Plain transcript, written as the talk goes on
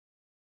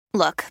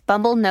Look,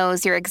 Bumble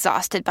knows you're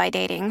exhausted by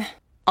dating.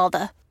 All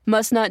the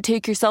must not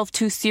take yourself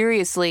too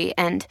seriously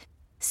and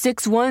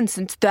 6'1"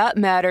 since that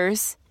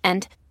matters.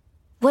 And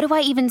what do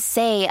I even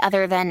say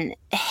other than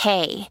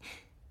hey?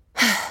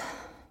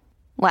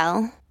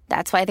 Well,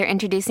 that's why they're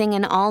introducing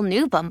an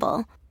all-new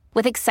Bumble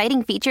with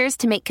exciting features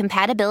to make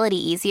compatibility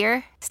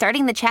easier,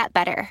 starting the chat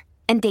better,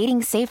 and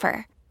dating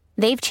safer.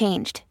 They've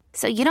changed,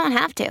 so you don't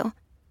have to.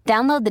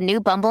 Download the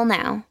new Bumble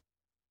now.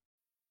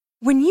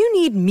 When you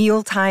need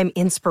mealtime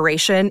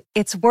inspiration,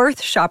 it's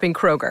worth shopping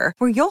Kroger,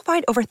 where you'll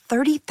find over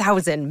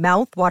 30,000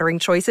 mouth-watering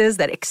choices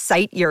that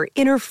excite your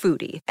inner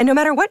foodie. And no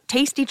matter what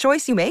tasty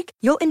choice you make,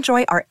 you'll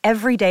enjoy our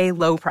everyday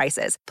low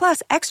prices,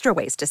 plus extra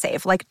ways to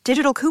save, like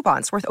digital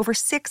coupons worth over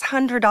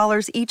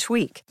 $600 each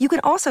week. You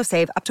can also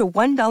save up to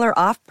 $1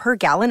 off per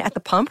gallon at the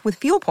pump with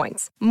fuel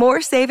points.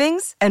 More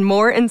savings and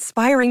more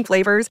inspiring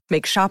flavors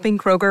make shopping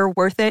Kroger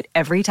worth it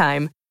every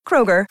time.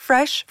 Kroger,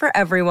 fresh for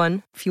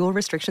everyone. Fuel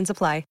restrictions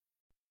apply.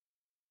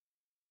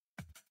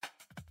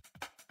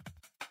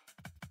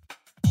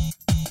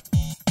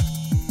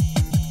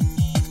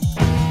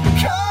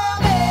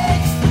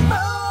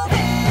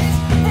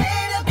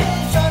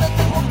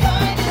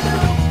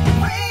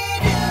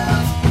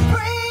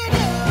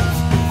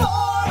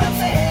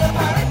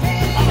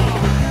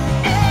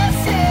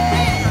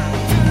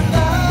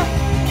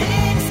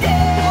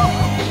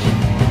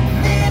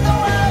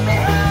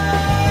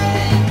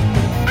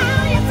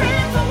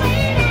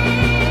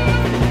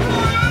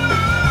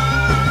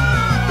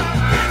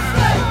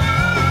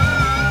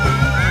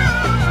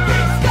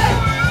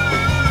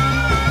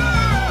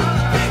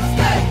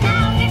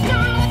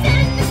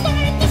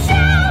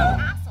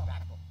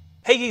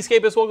 Hey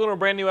Geekscapists, welcome to a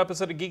brand new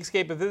episode of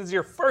Geekscape. If this is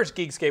your first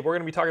Geekscape, we're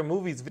going to be talking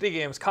movies, video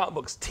games, comic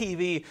books,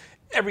 TV,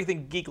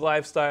 everything geek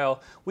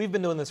lifestyle. We've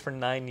been doing this for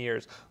 9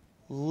 years.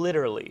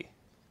 Literally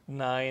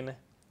 9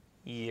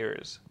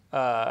 years.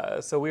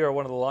 So we are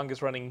one of the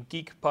longest running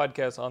geek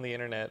podcasts on the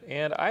internet.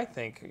 And I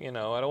think, I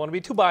don't want to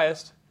be too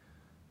biased,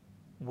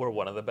 we're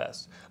one of the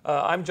best.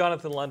 I'm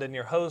Jonathan London,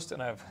 your host,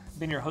 and I've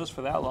been your host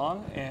for that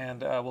long,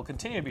 and will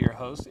continue to be your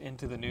host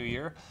into the new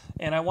year.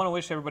 And I want to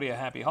wish everybody a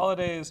happy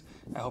holidays.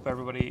 I hope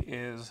everybody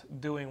is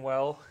doing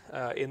well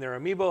in their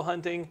amiibo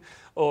hunting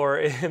or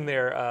in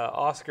their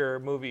Oscar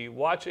movie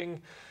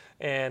watching,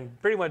 and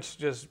pretty much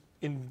just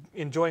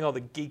enjoying all the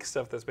geek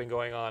stuff that's been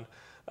going on.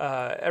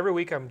 Every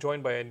week I'm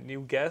joined by a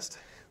new guest.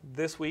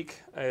 This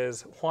week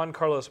is Juan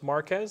Carlos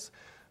Marquez,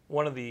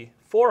 one of the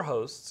 4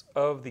 hosts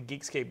of the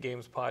Geekscape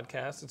Games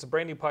podcast. It's a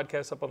brand new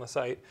podcast up on the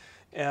site.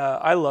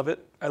 I love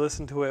it. I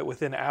listen to it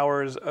within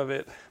hours of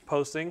it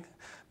posting.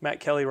 Matt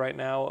Kelly right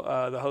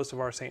now, the host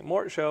of our St.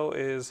 Mort show,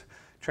 is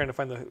trying to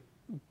find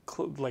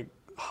the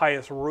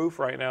highest roof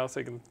right now so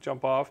he can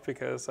jump off,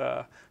 because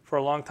for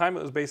a long time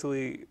it was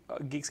basically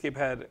Geekscape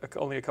had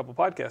only a couple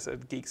podcasts at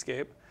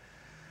Geekscape.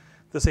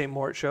 The St.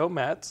 Mort show,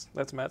 that's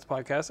Matt's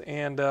podcast,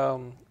 and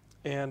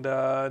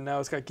now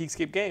it's got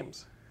Geekscape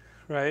Games.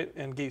 Right,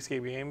 and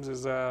Geekscape Games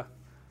is I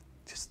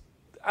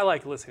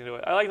like listening to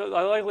it. I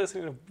like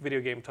listening to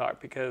video game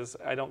talk because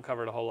I don't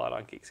cover it a whole lot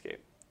on Geekscape.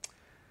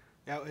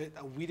 Yeah,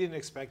 we didn't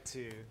expect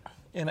to.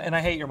 And I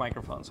hate your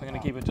microphone, so I'm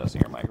going to keep adjusting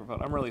your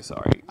microphone. I'm really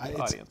sorry,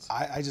 audience.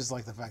 I just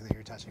like the fact that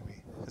you're touching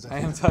me. I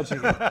am touching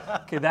it.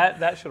 Okay,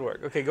 that should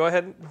work. Okay, go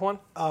ahead, Juan.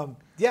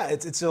 Yeah,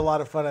 it's a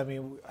lot of fun. I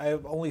mean, I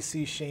only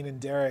see Shane and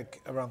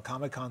Derek around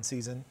Comic-Con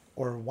season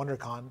or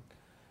WonderCon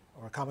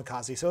or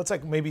Comikaze, so it's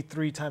like maybe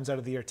 3 times out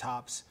of the year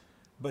tops.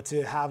 But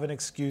to have an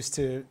excuse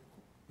to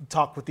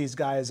talk with these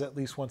guys at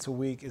least once a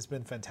week has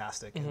been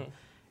fantastic. Mm-hmm.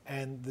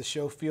 And the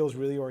show feels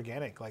really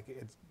organic. Like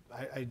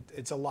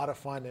it's a lot of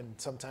fun, and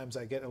sometimes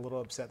I get a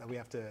little upset that we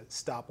have to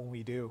stop when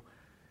we do.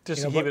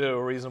 Just to keep it at a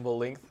reasonable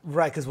length?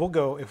 Right, because we'll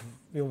go,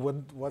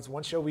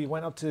 one show we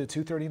went up to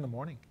 2:30 in the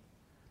morning.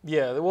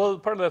 Yeah, well,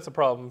 part of that's a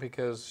problem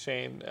because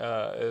Shane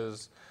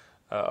is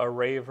a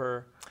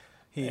raver.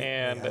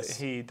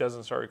 He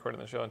doesn't start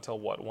recording the show until,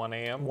 1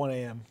 a.m.? 1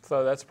 a.m.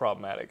 So that's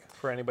problematic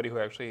for anybody who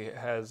actually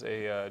has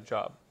a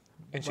job.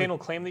 And Shane will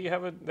claim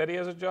that that he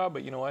has a job,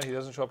 but you know what? He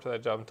doesn't show up to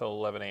that job until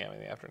 11 a.m. in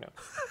the afternoon.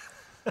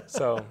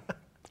 So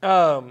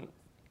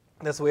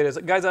that's the way it is.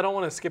 Guys, I don't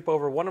want to skip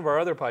over one of our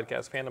other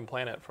podcasts, Fandom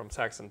Planet from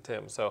Saxon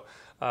Tim. So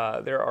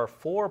there are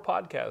 4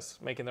 podcasts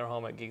making their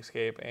home at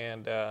Geekscape,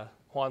 and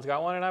Juan's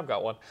got one and I've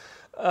got one.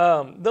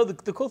 Though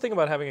the cool thing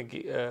about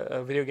having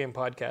a video game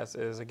podcast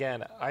is,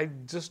 again, I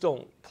just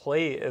don't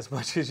play as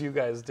much as you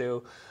guys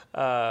do.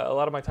 A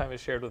lot of my time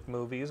is shared with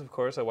movies, of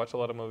course. I watch a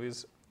lot of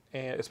movies,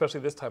 and especially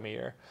this time of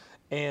year.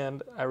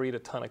 And I read a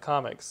ton of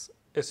comics,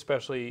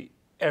 especially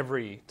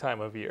every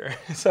time of year.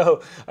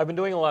 So I've been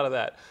doing a lot of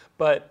that.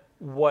 But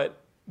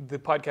what the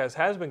podcast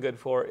has been good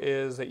for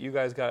is that you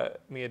guys got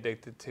me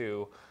addicted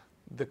to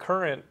the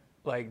current,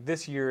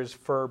 this year's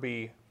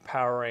Furby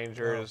Power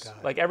Rangers.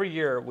 Like every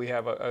year we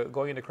have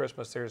going into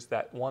Christmas, there's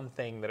that one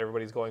thing that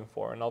everybody's going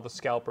for and all the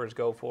scalpers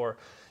go for.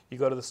 You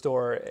go to the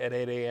store at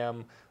 8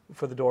 a.m.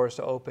 for the doors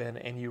to open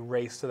and you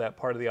race to that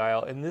part of the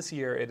aisle. And this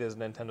year it is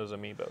Nintendo's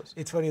Amiibos.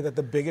 It's funny that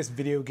the biggest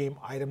video game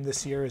item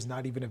this year is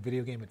not even a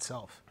video game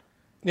itself.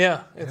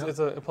 Yeah, it's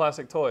a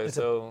plastic toy, it's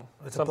so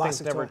a something's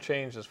plastic never toy.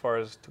 changed as far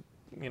as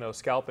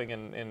scalping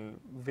and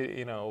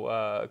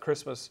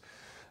Christmas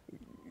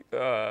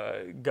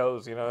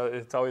goes.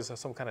 It's always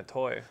some kind of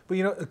toy.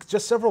 But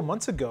just several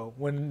months ago,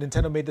 when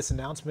Nintendo made this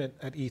announcement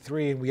at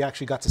E3, and we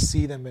actually got to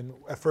see them, and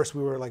at first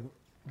we were like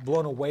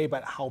blown away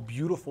by how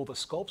beautiful the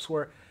sculpts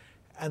were.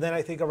 And then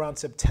I think around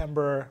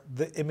September,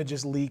 the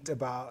images leaked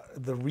about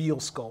the real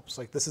sculpts.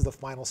 Like, this is the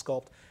final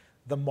sculpt,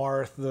 the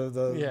Marth,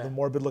 the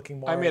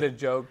morbid-looking Marth. I made a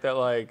joke that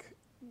like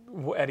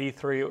at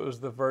E3 it was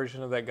the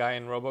version of that guy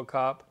in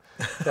RoboCop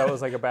that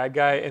was like a bad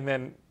guy, and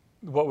then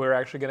what we're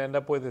actually going to end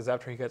up with is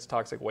after he gets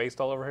toxic waste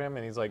all over him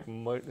and he's like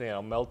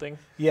melting.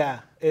 Yeah,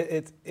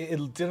 it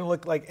didn't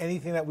look like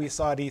anything that we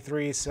saw at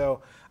E3.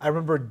 So I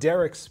remember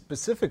Derek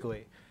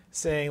specifically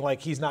saying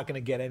like he's not going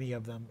to get any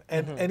of them,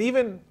 and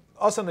even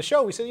us on the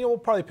show we said we'll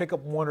probably pick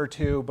up one or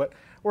two, but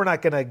we're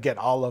not going to get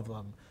all of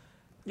them.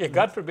 Yeah,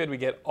 God forbid we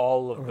get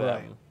all of them.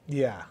 Right.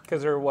 Yeah.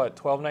 Because they're what,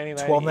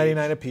 $12.99?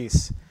 $12.99 a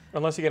piece.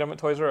 Unless you get them at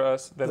Toys R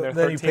Us, then they're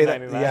Then you pay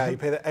that. $13.99. Yeah, you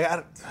pay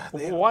that.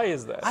 Why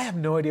is that? I have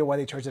no idea why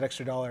they charge that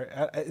extra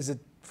 $1. Is it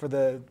for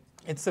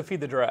It's to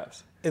feed the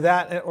giraffes.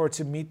 that, or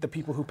to meet the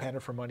people who pander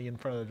for money in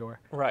front of the door?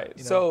 Right.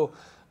 So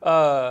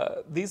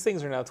these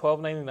things are now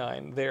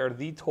 $12.99. They are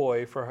the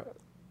toy for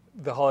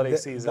the holiday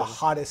season. The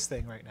hottest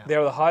thing right now.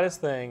 They're the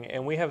hottest thing,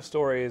 and we have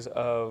stories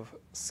of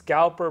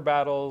scalper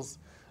battles.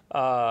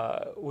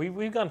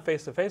 We've gone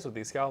face to face with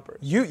these scalpers.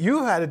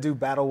 You had to do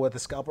battle with a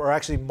scalper, or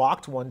actually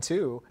mocked one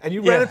too, and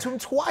you ran into him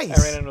twice.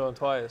 I ran into him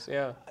twice.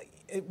 Yeah.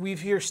 We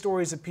hear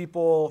stories of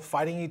people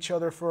fighting each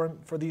other for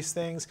these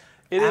things.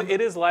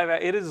 It is live.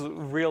 It is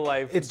real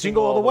life. It's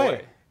Jingle All the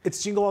Way.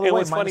 It's Jingle All the And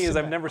Way. what's funny is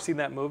I've Sinbad. never seen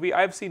that movie.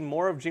 I've seen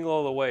more of Jingle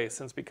All the Way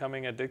since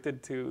becoming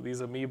addicted to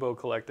these amiibo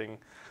collecting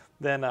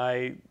than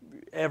I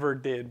ever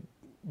did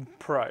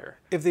prior.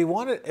 If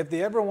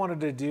they ever wanted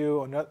to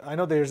do, I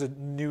know there's a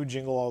new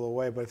Jingle All the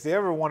Way, but if they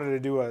ever wanted to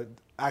do an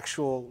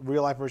actual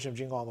real life version of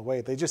Jingle All the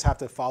Way, they just have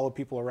to follow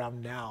people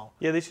around now.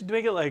 Yeah, they should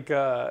make it like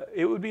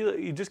it would be.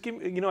 You just give.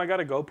 I got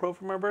a GoPro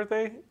for my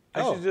birthday.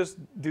 I should just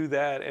do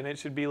that, and it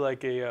should be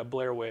like a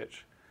Blair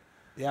Witch.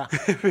 Yeah.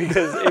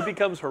 Because it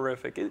becomes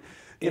horrific.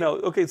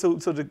 Okay, so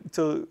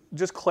to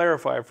just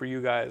clarify for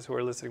you guys who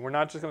are listening, we're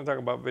not just going to talk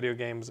about video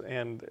games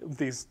and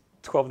these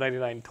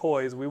 $12.99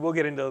 toys. We will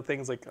get into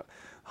things like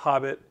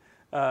Hobbit,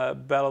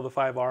 Battle of the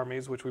Five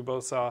Armies, which we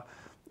both saw.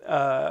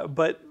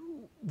 But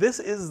this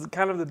is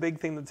kind of the big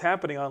thing that's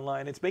happening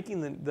online. It's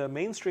making the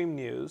mainstream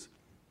news.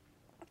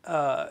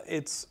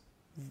 It's,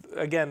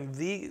 again,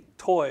 the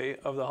toy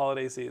of the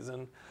holiday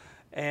season.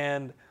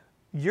 And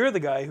you're the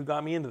guy who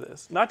got me into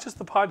this, not just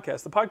the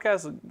podcast. The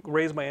podcast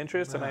raised my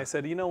interest, and I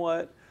said, you know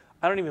what?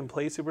 I don't even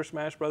play Super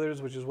Smash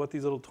Brothers, which is what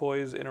these little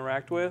toys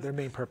interact with. Their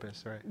main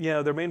purpose, right?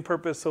 Yeah, their main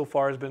purpose so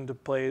far has been to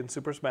play in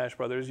Super Smash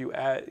Brothers. You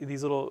add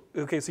these little.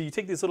 Okay, so you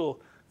take this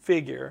little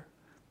figure,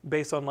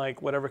 based on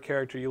like whatever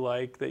character you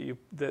like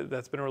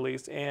that's been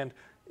released, and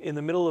in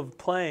the middle of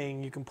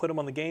playing, you can put them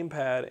on the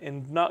gamepad,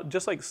 and not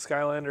just like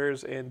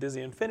Skylanders and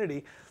Disney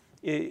Infinity.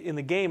 In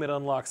the game, it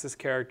unlocks this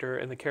character,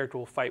 and the character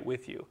will fight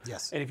with you.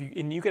 Yes.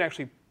 And you can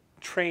actually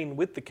train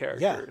with the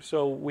character. Yeah.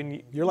 So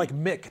when you're like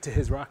Mick to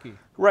his Rocky.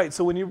 Right.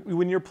 So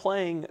when you're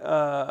playing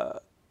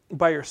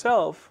by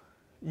yourself,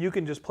 you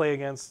can just play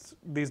against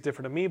these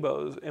different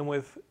amiibos, and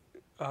with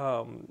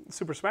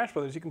Super Smash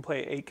Brothers, you can play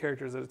 8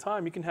 characters at a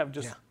time. You can have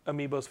just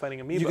amiibos fighting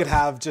amiibos. You could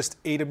have just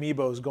 8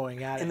 amiibos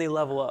going at it, and they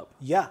level up.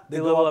 Yeah, they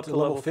level up to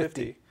level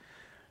 50.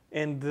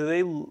 And do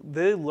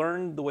they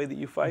learn the way that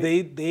you fight?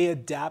 They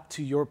adapt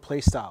to your play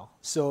style.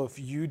 So if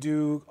you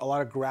do a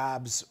lot of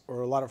grabs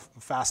or a lot of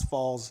fast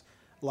falls,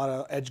 a lot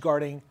of edge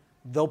guarding,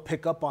 they'll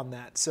pick up on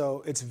that.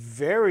 So it's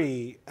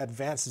very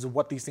advanced as to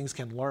what these things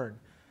can learn.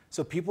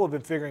 So people have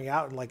been figuring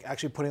out and like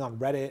actually putting on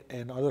Reddit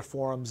and other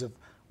forums of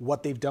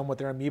what they've done with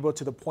their amiibo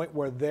to the point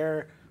where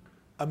their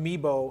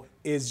amiibo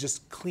is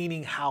just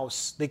cleaning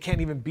house. They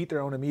can't even beat their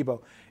own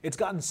amiibo. It's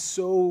gotten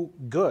so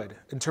good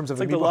in terms of it's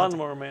like amiibo the hunting.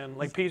 Lawnmower Man.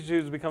 Like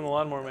Pikachu's become the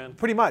Lawnmower Man.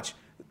 Pretty much.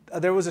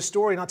 There was a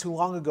story not too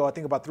long ago, I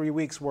think about 3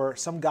 weeks, where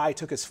some guy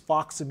took his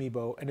Fox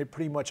amiibo and it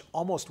pretty much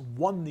almost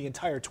won the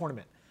entire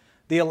tournament.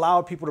 They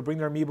allowed people to bring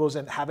their amiibos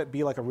and have it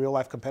be like a real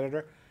life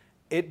competitor.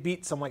 It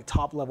beat some like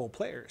top level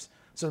players.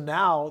 So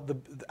now,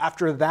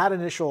 after that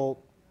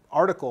initial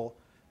article,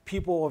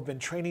 people have been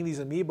training these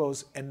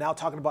amiibos and now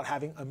talking about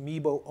having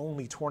amiibo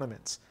only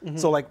tournaments. Mm-hmm.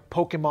 So like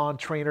Pokemon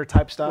trainer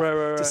type stuff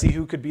to see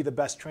who could be the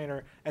best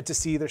trainer and to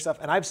see their stuff.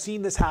 And I've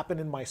seen this happen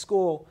in my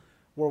school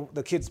where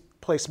the kids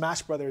play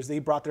Smash Brothers. They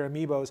brought their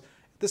amiibos.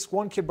 This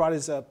one kid brought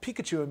his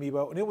Pikachu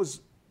amiibo and it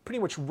was pretty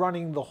much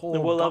running the whole.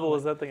 And what level gauntlet.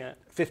 was that thing at?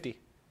 50.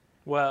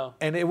 Wow.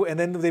 And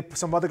then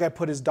some other guy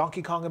put his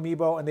Donkey Kong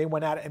amiibo and they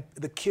went at it and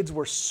the kids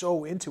were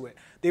so into it.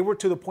 They were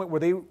to the point where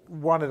they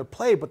wanted to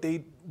play, but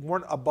they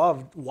weren't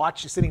above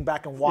sitting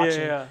back and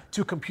watching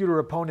two computer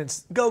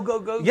opponents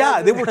go.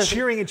 Yeah, they were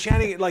cheering and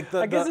chanting it like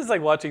I guess it's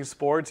like watching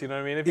sports, you know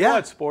what I mean? If you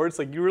watch sports,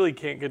 like you really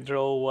can't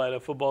control what a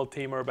football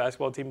team or a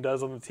basketball team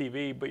does on the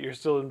TV, but you're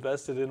still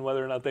invested in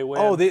whether or not they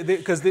win. Oh,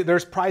 because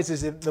there's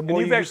prizes. The more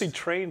and you've actually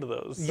trained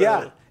those. So.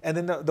 Yeah, and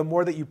then the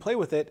more that you play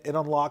with it, it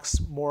unlocks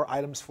more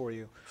items for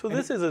you. So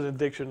this is an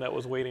addiction that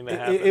was waiting to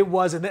happen. It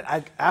was, and then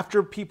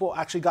after people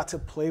actually got to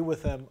play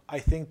with them, I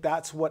think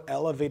that's what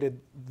elevated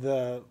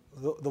the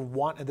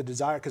want and the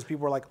desire, because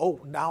people were like, oh,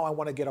 now I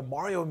want to get a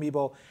Mario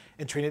amiibo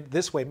and train it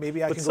this way.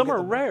 Maybe I can go some get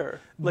are rare,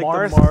 like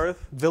Marth, the Marth,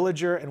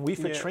 Villager, and Wii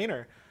Fit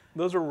Trainer.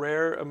 Those are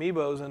rare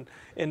amiibos,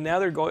 and now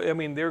they're going. I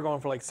mean, they're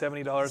going for like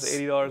 $70,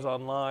 $80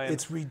 online.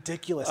 It's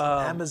ridiculous.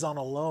 On Amazon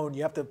alone,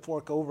 you have to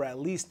fork over at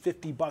least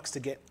 $50 to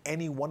get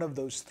any one of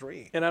those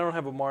three. And I don't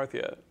have a Marth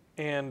yet,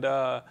 and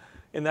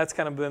that's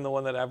kind of been the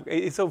one that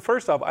I've. So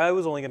first off, I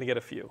was only going to get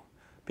a few,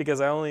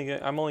 because I'm only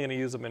going to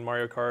use them in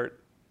Mario Kart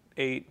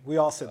 8. We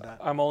all said that.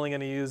 I'm only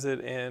going to use it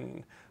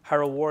in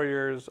Hyrule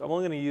Warriors.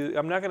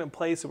 I'm not going to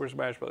play Super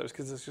Smash Brothers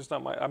because it's just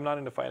not I'm not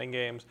into fighting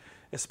games,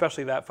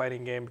 especially that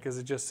fighting game, because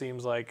it just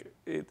seems like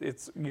you're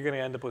going to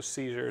end up with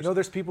seizures.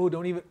 There's people who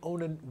don't even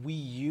own a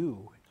Wii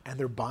U and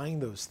they're buying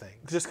those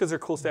things just because they're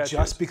cool statues.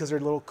 Just because they're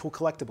little cool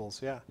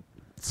collectibles. Yeah.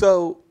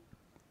 So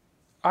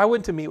I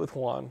went to meet with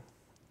Juan.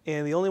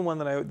 And the only one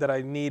that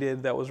I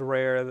needed that was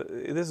rare,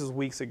 this is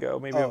weeks ago,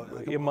 maybe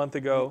a month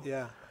ago,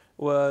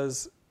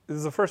 this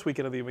is the first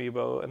weekend of the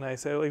Amiibo, and I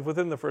said, like,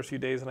 within the first few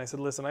days, and I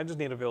said, listen, I just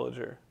need a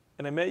villager.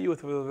 And I met you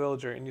with a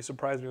villager, and you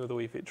surprised me with a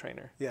Wii Fit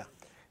Trainer. Yeah.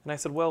 And I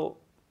said, well,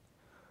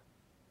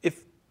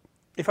 if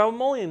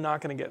I'm only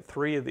not going to get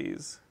 3 of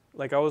these,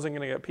 like I wasn't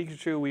going to get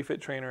Pikachu, Wii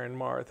Fit Trainer, and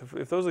Marth,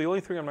 if those are the only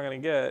 3 I'm not going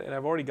to get, and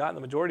I've already gotten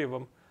the majority of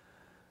them,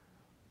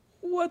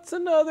 what's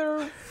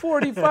another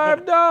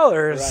 $45?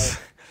 Right.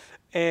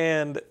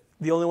 And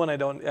the only one I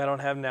don't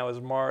have now is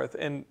Marth.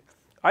 And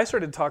I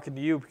started talking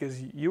to you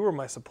because you were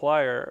my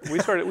supplier. We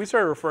started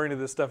referring to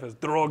this stuff as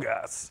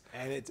drogas.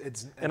 And it's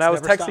I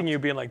was texting stopped. you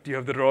being like, do you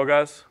have the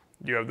drogas?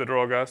 Do you have the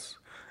drogas?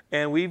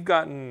 And we've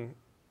gotten,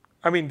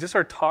 just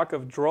our talk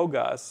of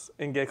drogas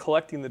and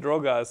collecting the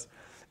drogas,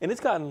 and it's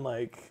gotten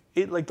like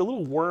the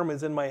little worm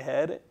is in my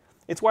head.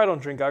 It's why I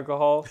don't drink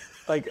alcohol.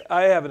 Like,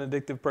 I have an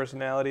addictive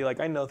personality. Like,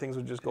 I know things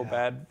would just go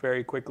bad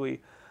very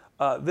quickly.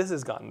 This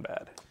has gotten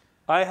bad.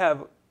 I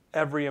have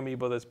every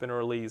amiibo that's been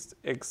released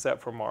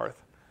except for Marth.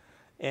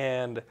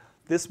 And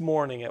this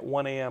morning at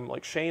 1 a.m.,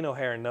 like, Shane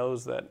O'Hare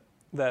knows that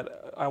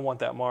I want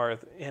that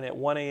Marth. And at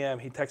 1 a.m.,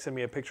 he texted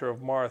me a picture of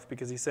Marth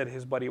because he said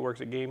his buddy works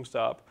at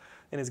GameStop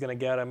and he's going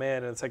to get him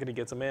in. And the second he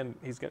gets him in,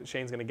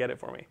 Shane's going to get it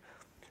for me.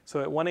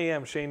 So at 1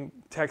 a.m., Shane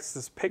texts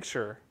this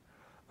picture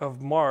of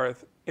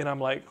Marth, and I'm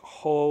like,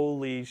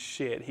 holy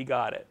shit, he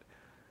got it.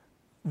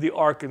 The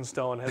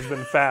Arkenstone has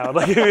been found.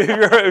 Like, if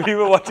you've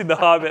been watching The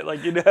Hobbit,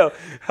 like, you know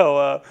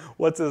how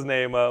what's his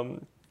name,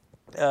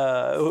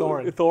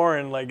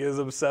 Thorin, like, is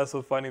obsessed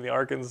with finding the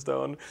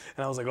Arkenstone, and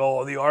I was like,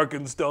 oh, the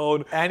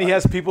Arkenstone. And he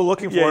has people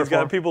looking for it. Yeah, he's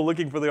got people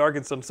looking for the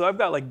Arkenstone. So I've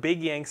got like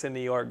Big Yanks in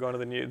New York going to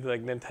the new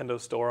Nintendo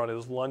store on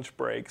his lunch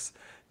breaks.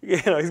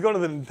 He's going to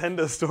the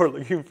Nintendo store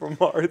looking for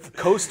Marth.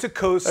 Coast to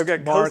coast. I've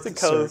got coast to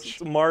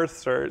coast Marth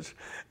search,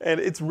 and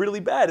it's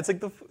really bad. It's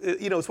like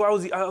So I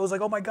was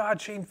like, oh my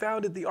God, Shane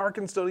found it, the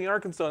Arkenstone,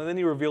 and then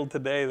he revealed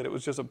today that it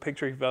was just a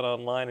picture he found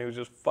online. He was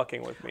just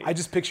fucking with me. I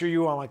just picture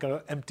you on like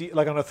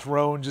on a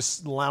throne,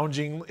 just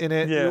lounging in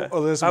it. Yeah,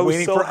 or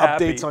waiting for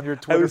updates on your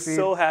Twitter feed. I was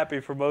so happy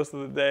for most of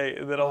the day,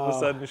 and then all of a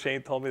sudden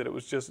Shane told me that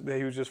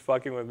he was just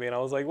fucking with me, and I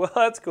was like, well,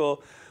 that's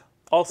cool.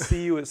 I'll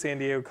see you at San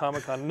Diego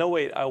Comic-Con. No,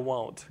 wait, I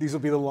won't. These will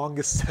be the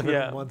longest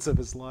 7 months of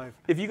his life.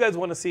 If you guys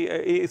want to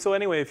see, so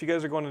anyway, if you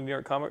guys are going to New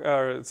York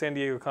or San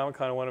Diego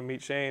Comic-Con and want to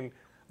meet Shane,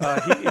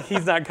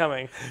 he's not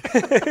coming.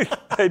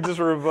 I just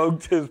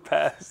revoked his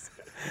pass.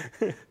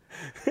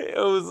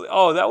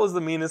 That was the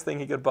meanest thing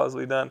he could have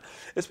possibly done,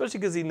 especially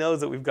because he knows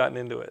that we've gotten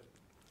into it.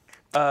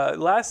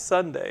 Last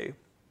Sunday,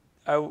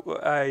 I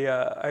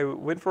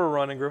went for a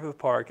run in Griffith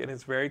Park, and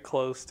it's very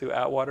close to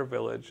Atwater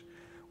Village,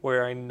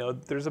 where I know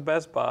there's a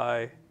Best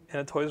Buy and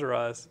a Toys R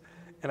Us,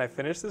 and I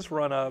finished this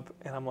run up,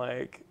 and I'm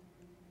like,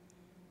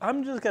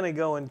 I'm just gonna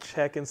go and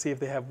check and see if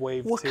they have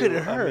Wave 2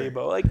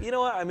 Amiibo. Like, you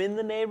know what? I'm in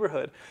the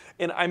neighborhood,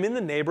 and I'm in the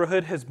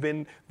neighborhood has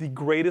been the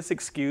greatest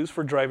excuse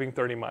for driving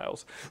 30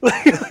 miles.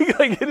 like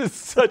it is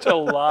such a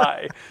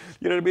lie.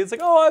 You know what I mean? It's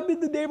like, oh, I'm in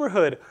the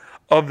neighborhood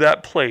of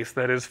that place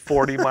that is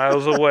 40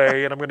 miles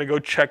away, and I'm going to go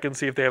check and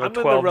see if they have a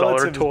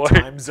 $12 toy.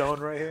 Time zone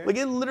right here. Like,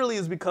 it literally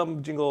has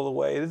become Jingle All the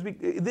Way. And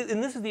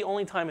this is the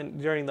only time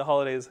during the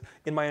holidays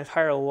in my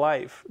entire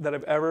life that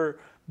I've ever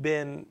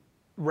been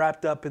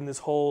wrapped up in this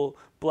whole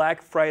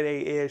Black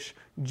Friday-ish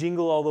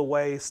Jingle All the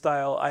Way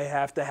style. I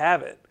have to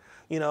have it.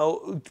 You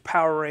know,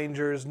 Power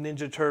Rangers,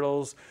 Ninja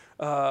Turtles.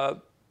 The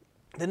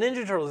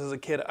Ninja Turtles as a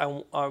kid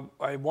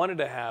I wanted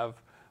to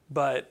have,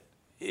 but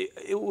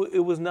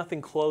it was nothing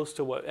close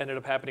to what ended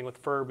up happening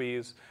with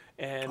Furbies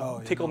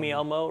and Tickle Me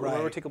Elmo. Right.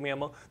 Remember Tickle Me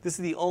Elmo? This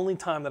is the only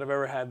time that I've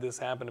ever had this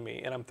happen to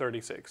me, and I'm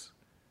 36.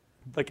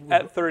 Like,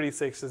 at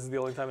 36, this is the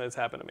only time that it's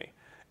happened to me.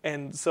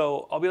 And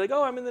so I'll be like,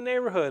 oh, I'm in the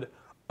neighborhood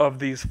of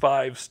these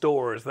 5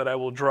 stores that I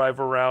will drive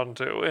around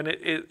to. And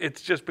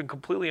it's just been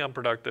completely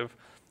unproductive.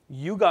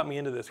 You got me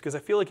into this because I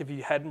feel like if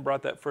you hadn't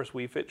brought that first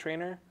Wii Fit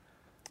trainer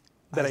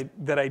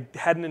that I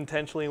hadn't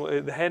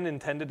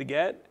intended to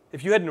get,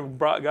 if you hadn't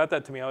got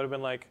that to me, I would have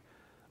been like,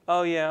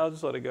 oh yeah, I'll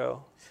just let it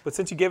go. But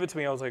since you gave it to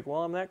me, I was like,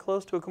 well, I'm that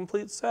close to a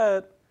complete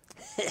set.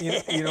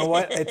 You know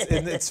what?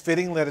 It's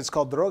fitting that it's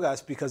called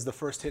Drogas because the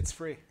first hit's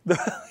free.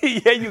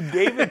 Yeah, you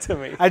gave it to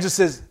me. I just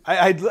says,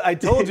 I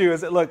told you, I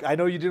said, look, I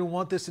know you didn't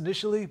want this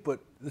initially, but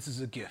this is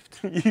a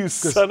gift. You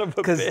son of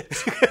a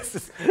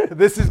bitch.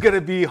 This is going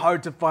to be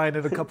hard to find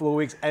in a couple of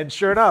weeks. And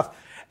sure enough,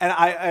 and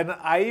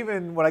I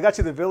even, when I got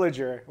to the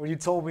Villager, when you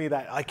told me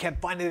that I can't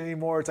find it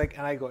anymore, it's like,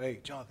 and I go, hey,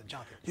 Jonathan,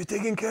 you're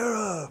taken care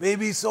of.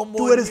 maybe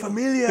someone, Tú eres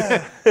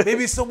familia.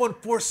 maybe someone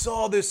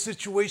foresaw this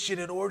situation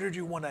and ordered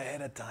you one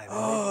ahead of time.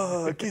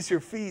 Oh, kiss your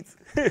feet.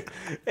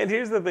 And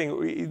here's the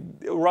thing.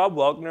 Rob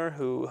Welkner,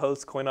 who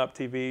hosts CoinOp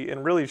TV,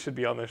 and really should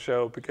be on this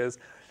show because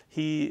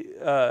he,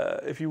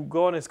 if you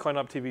go on his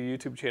CoinOp TV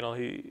YouTube channel,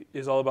 he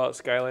is all about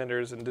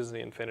Skylanders and Disney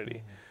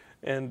Infinity.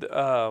 And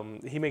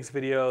he makes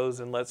videos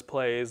and Let's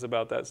Plays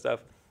about that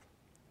stuff.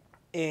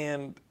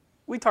 And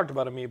we talked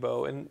about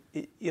Amiibo, and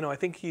I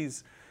think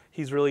he's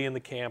really in the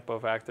camp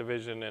of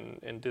Activision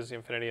and Disney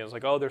Infinity. And it's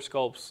like, oh, their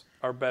sculpts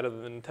are better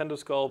than Nintendo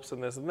sculpts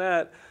and this and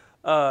that.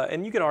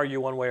 And you can argue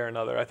one way or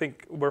another. I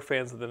think we're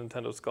fans of the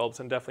Nintendo sculpts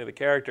and definitely the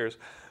characters.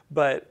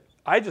 But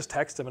I just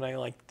texted him and I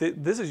like,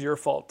 this is your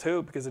fault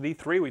too, because at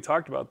E3 we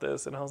talked about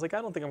this, and I was like,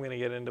 I don't think I'm going to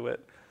get into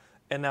it.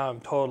 And now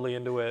I'm totally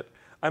into it.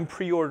 I'm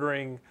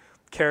pre-ordering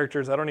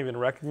characters I don't even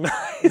recognize.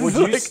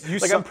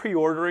 I'm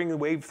pre-ordering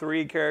Wave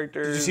 3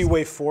 characters. Did you see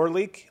Wave 4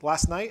 leak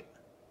last night?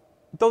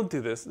 Don't do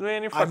this.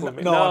 Man, you're fucking with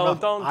me. No, No,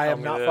 don't I tell am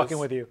me not this. fucking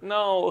with you.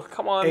 No,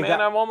 come on, Hey, man.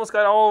 I've almost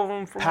got all of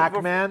them. From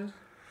Pac-Man,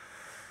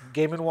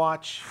 Game &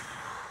 Watch,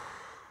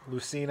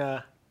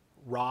 Lucina,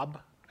 Rob,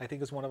 I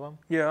think is one of them.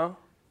 Yeah.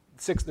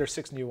 There's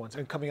 6 new ones,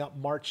 and coming out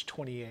March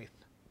 28th.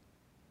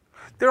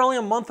 They're only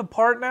a month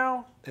apart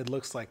now? It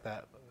looks like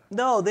that.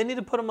 No, they need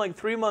to put them like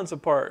 3 months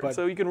apart But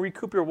so you can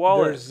recoup your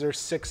wallet. There's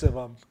 6 of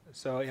them.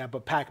 So yeah,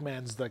 but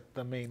Pac-Man's like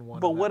the main one.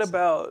 But what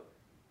about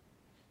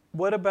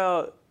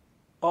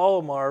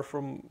Olimar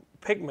from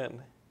Pikmin?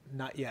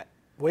 Not yet.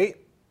 Wait,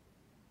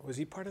 was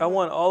he part of I that?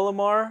 want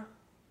Olimar.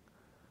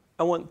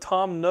 I want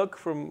Tom Nook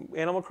from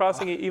Animal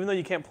Crossing, even though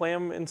you can't play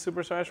him in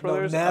Super Smash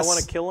Brothers. Ness, I want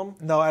to kill him.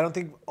 No, I don't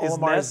think Is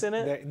Olimar Ness in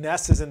it?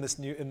 Ness is in this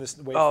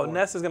Wave 4.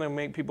 Ness is gonna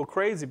make people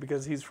crazy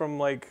because he's from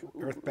like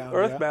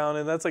Earthbound,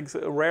 and that's like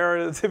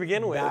rare to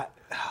begin with.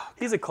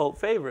 He's a cult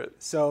favorite.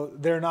 So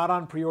they're not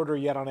on pre-order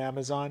yet on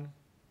Amazon,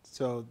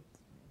 so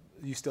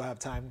you still have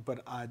time.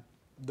 But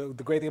the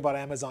great thing about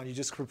Amazon, you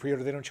just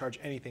pre-order. They don't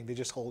charge anything. They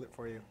just hold it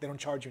for you. They don't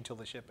charge you until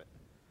they ship it.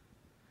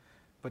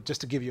 But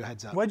just to give you a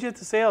heads up. Why'd you have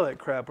to say all that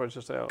crap? Or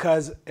just out?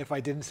 Because if I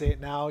didn't say it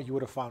now, you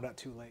would have found out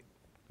too late.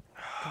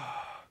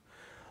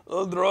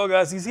 Oh,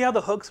 drogas. You see how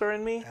the hooks are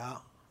in me? Yeah.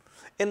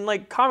 And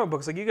like comic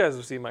books, like you guys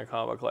have seen my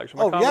comic collection.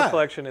 My comic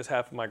collection is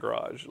half of my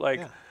garage.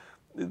 Like,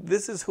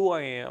 this is who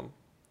I am.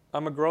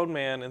 I'm a grown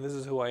man, and this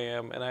is who I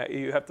am. And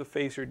you have to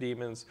face your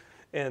demons.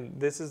 And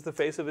this is the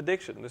face of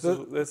addiction.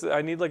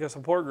 I need like a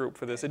support group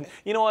for this. And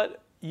you know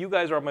what? You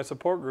guys are my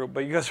support group,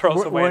 but you guys are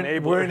also my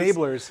enablers. We're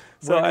enablers.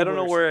 So I don't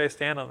know where I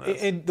stand on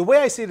this. And the way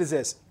I see it is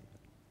this.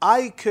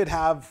 I could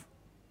have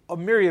a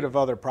myriad of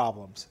other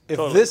problems. If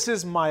this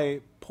is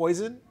my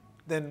poison,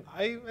 then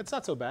it's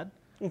not so bad.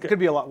 Okay. It could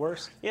be a lot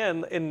worse. Yeah,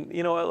 and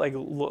you know what? Like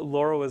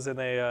Laura was in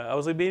I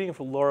was meeting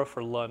for Laura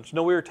for lunch.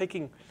 No, we were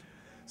taking.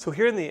 So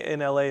here in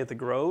LA at the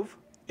Grove,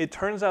 it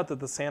turns out that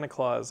the Santa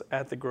Claus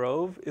at the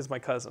Grove is my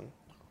cousin.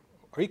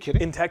 Are you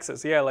kidding? In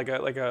Texas, yeah, like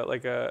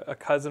a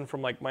cousin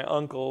from like my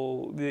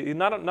uncle,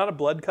 not a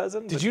blood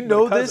cousin. Did you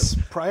know this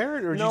prior,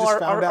 or did you just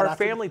found out our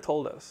family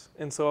told us,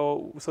 and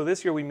so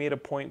this year we made a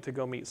point to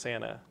go meet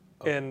Santa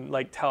and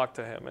like talk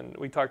to him, and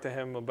we talked to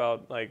him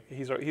about like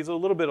he's a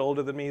little bit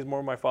older than me. He's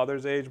more my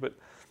father's age, but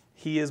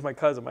he is my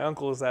cousin. My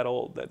uncle is that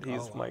old that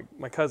he's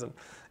my cousin,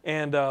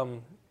 and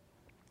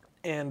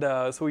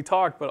so we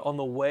talked, but on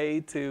the way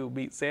to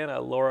meet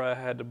Santa, Laura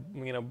had to,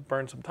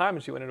 burn some time,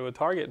 and she went into a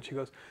Target, and she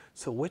goes,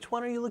 so which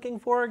one are you looking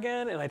for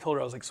again? And I told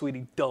her, I was like,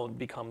 sweetie, don't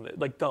become this.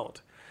 Like,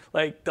 don't.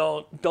 Like,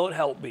 don't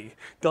help me.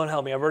 Don't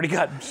help me. I've already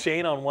got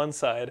Shane on one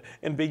side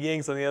and Big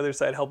Yanks on the other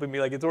side helping me.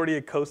 Like, it's already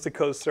a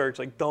coast-to-coast search.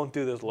 Like, don't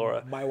do this,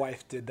 Laura. My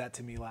wife did that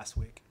to me last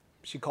week.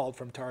 She called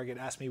from Target,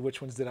 asked me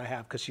which ones did I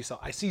have, because she saw,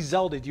 I see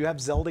Zelda. Do you have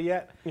Zelda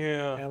yet?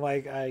 Yeah. And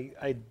like,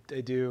 I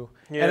do.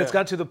 Yeah. And it's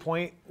got to the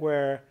point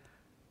where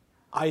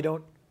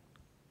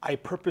I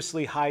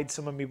purposely hide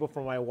some amiibo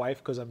from my wife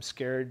because I'm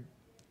scared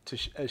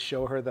to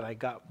show her that I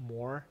got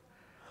more.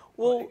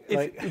 Well,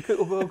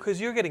 because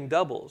you're getting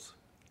doubles.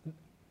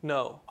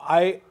 No.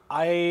 I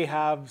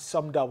have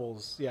some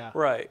doubles, yeah.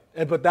 Right.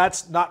 But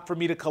that's not for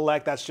me to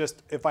collect. That's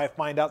just if I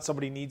find out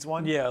somebody needs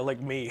one. Yeah, like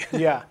me.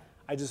 Yeah.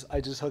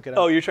 I just hook it up.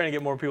 Oh, you're trying to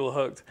get more people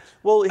hooked.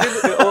 Well,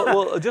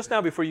 just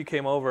now before you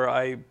came over,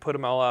 I put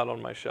them all out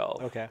on my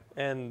shelf. Okay.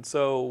 And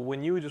so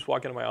when you just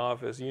walk into my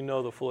office, you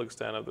know the full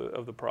extent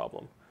of the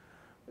problem.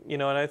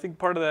 And I think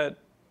part of that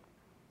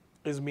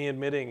is me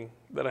admitting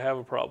that I have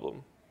a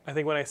problem. I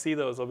think when I see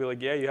those, I'll be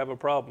like, yeah, you have a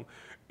problem.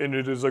 And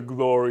it is a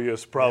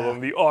glorious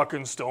problem. Yeah. The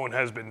Arkenstone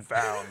has been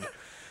found.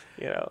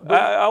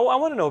 I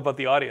want to know about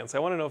the audience. I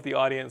want to know if the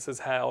audience is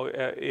how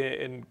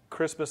in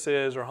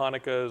Christmases or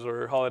Hanukkahs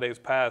or holidays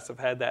past have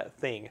had that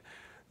thing.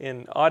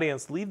 In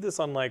audience, leave this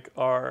on like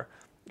our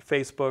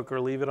Facebook or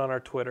leave it on our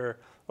Twitter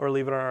or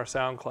leave it on our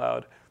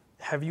SoundCloud.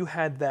 Have you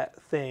had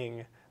that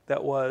thing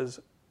that was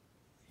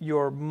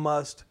your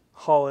must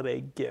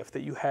holiday gift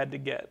that you had to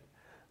get?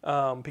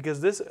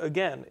 Because this,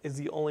 again, is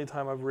the only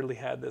time I've really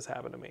had this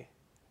happen to me.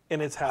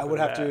 And it's happened.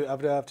 I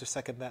would have to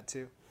second that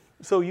too.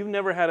 So you've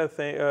never had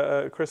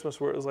a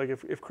Christmas where it was like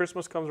if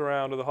Christmas comes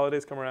around or the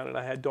holidays come around and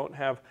I don't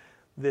have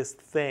this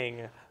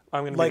thing,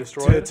 I'm going to be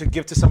destroyed? To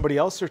give to somebody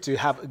else or to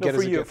get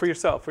as a gift? For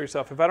yourself.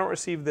 If I don't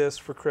receive this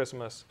for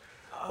Christmas,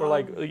 or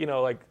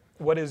like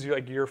what is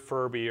your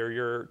Furby or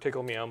your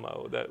Tickle Me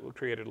Elmo that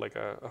created like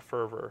a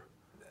fervor?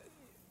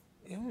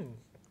 I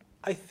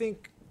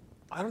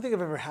don't think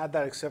I've ever had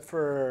that except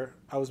for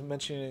I was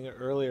mentioning it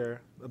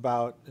earlier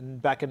about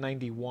back in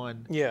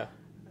 '91. Yeah.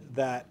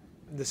 That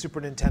the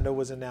Super Nintendo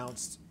was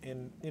announced I'm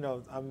an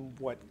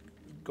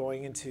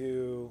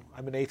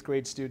 8th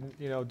grade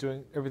student,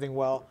 doing everything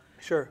well.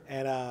 Sure.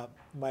 And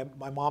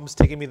my mom's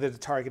taking me to the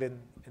Target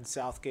in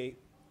Southgate,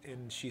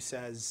 and she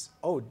says,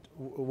 "Oh,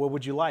 what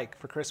would you like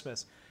for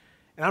Christmas?"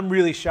 And I'm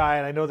really shy,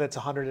 and I know that's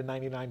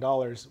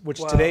 $199,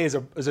 which today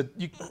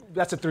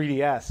that's a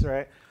 3DS,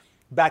 right?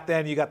 Back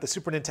then, you got the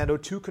Super Nintendo,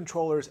 2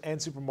 controllers,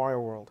 and Super Mario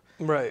World.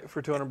 Right,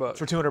 for $200.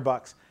 For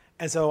 $200.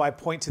 And so I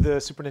point to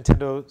the Super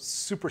Nintendo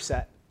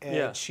Superset,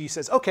 and she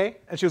says, "Okay,"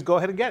 and she goes, "Go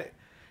ahead and get it."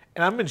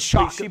 And I'm in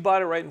shock. Wait, she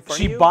bought it right in front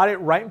of you? She bought it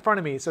right in front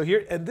of me. So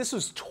and this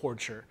was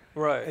torture.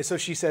 Right. And so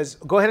she says,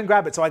 "Go ahead and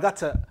grab it." So I got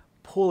to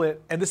pull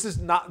it, and this is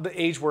not the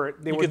age where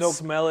there was no. You could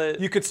smell it.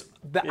 You could.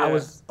 Yeah.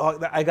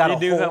 I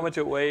got. You knew how much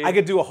it weighed. I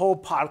could do a whole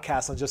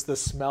podcast on just the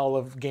smell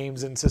of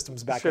games and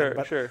systems back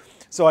then. Sure.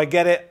 So I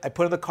get it. I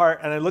put it in the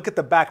cart, and I look at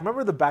the back.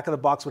 Remember the back of the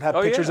box would have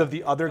pictures of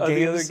the other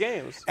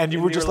games. And you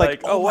were just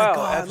like, "Oh my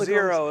God,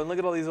 F-Zero, and look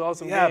at all these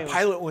awesome games." Yeah,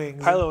 Pilot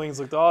Wings. Pilot Wings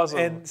looked awesome.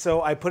 And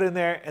so I put it in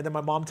there, and then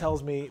my mom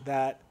tells me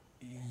that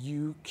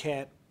you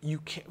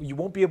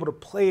won't be able to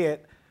play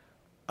it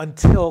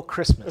until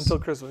Christmas. Until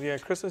Christmas, yeah.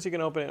 Christmas you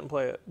can open it and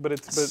play it, but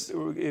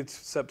it's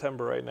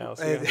September right now,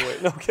 so you have to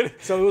wait. No, I'm kidding.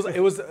 So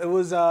it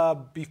was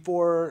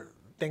before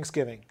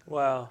Thanksgiving.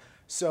 Wow.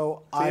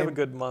 So you have a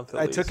good month.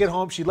 I took it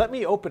home. She let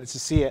me open it to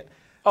see it.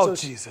 Oh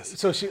Jesus!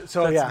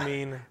 That's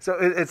mean. So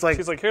it's like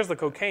she's like, "Here's the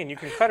cocaine. You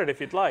can cut it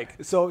if you'd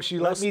like." So she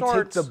let me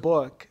take the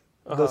book,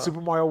 the Super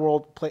Mario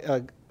World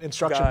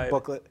instruction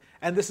booklet,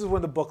 and this is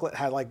when the booklet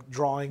had like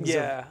drawings.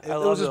 Yeah, it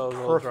love was just those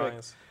perfect.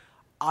 drawings.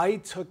 I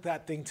took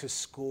that thing to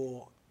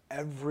school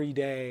every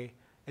day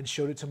and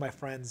showed it to my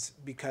friends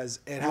because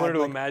it had. You wanted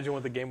to imagine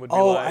what the game would be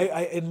like.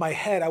 I in my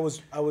head I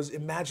was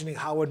imagining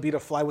how it would be to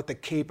fly with the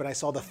cape, and I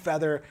saw the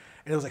feather,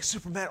 and it was like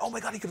Superman. Oh my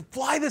God, he could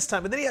fly this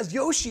time, and then he has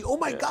Yoshi. Oh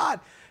my God.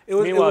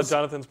 Meanwhile,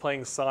 Jonathan's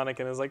playing Sonic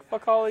and is like,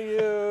 "Fuck all of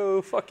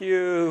you, fuck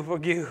you,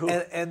 fuck you."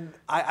 And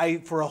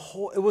I for a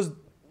whole, it was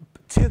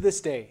to this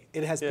day,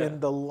 it has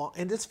been the long.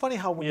 And it's funny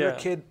how when you're a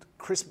kid,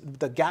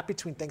 the gap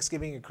between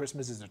Thanksgiving and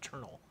Christmas is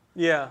eternal.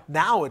 Yeah.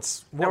 Now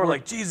we're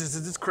like, Jesus,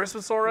 is this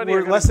Christmas already?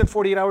 We're less than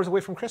 48 hours away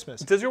from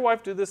Christmas. Does your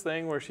wife do this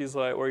thing where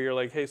you're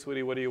like, "Hey,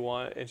 sweetie, what do you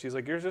want?" And she's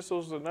like, "You're just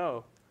supposed to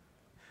know."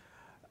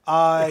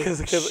 Because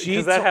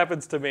that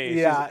happens to me.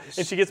 Yeah.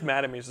 And she gets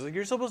mad at me. She's like,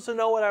 "You're supposed to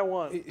know what I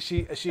want."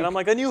 And I'm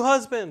like, "A new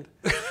husband."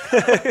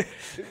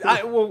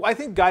 I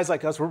think guys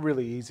like us, we're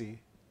really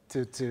easy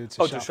to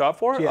shop. To shop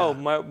for? Yeah. Oh,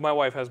 my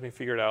wife has me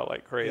figured out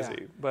like crazy.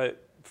 Yeah.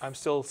 But I'm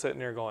still sitting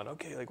there going,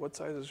 okay, like what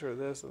size is her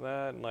this and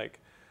that? And like,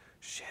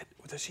 shit,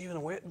 does she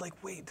even wear? Like,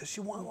 wait, does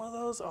she want one of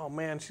those? Oh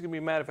man, she's gonna be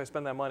mad if I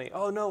spend that money.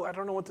 Oh no, I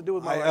don't know what to do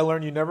with my life. I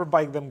learned you never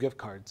buy them gift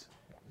cards.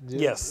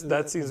 Yes,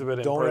 that seems a bit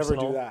impersonal. Don't ever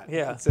do that.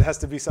 Yeah, it has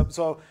to be something.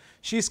 So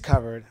she's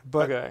covered,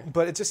 but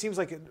it just seems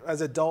like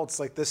as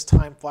adults, like this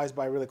time flies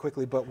by really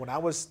quickly. But when I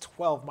was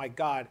 12, my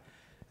God,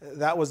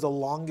 that was the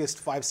longest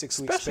 5-6 weeks span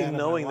of my life. Especially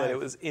knowing that it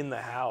was in the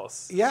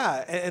house.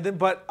 Yeah, and then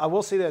but I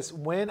will say this: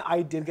 when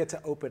I did get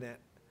to open it,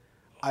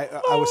 I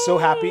was so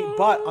happy.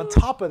 But on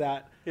top of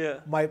that,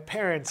 my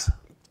parents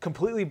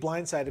completely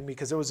blindsided me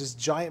because there was this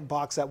giant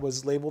box that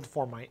was labeled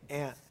for my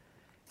aunt,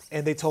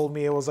 and they told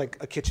me it was like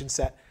a kitchen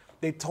set.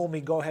 They told me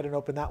go ahead and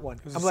open that one.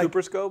 It was a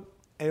Super Scope,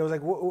 and it was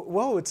like,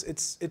 whoa,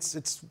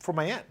 it's for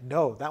my aunt.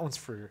 No, that one's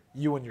for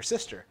you and your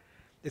sister.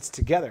 It's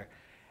together,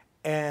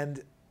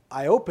 and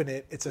I open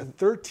it. It's a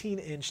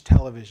 13-inch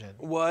television.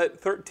 What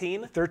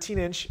 13?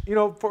 13-inch.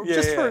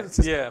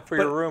 For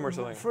your room or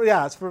something.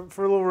 It's for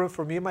a little room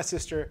for me and my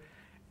sister.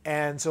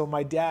 And so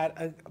my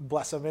dad,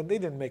 bless them, and they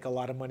didn't make a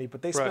lot of money,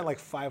 but they spent like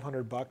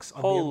 $500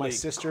 on me and my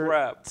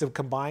sister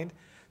combined.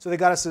 So they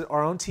got us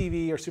our own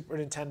TV or Super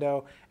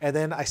Nintendo, and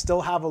then I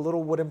still have a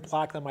little wooden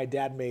plaque that my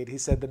dad made. He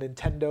said the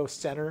Nintendo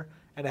Center,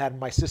 and it had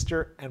my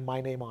sister and my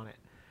name on it.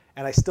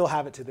 And I still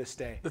have it to this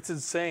day. That's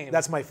insane.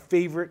 That's my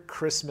favorite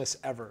Christmas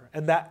ever.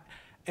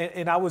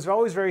 And I was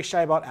always very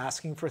shy about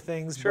asking for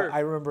things, Sure. but I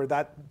remember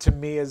that to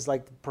me is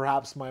like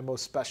perhaps my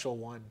most special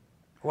one.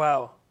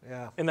 Wow.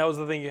 Yeah. And that was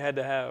the thing you had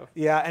to have.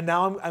 Yeah, and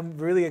now I'm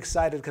really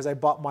excited because I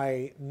bought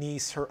my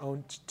niece her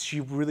own.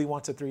 She really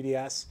wants a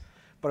 3DS,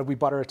 but we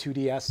bought her a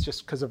 2DS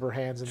just because of her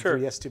hands and Sure.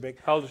 3DS too big.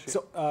 How old is she?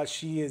 So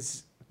she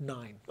is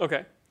 9.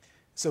 Okay.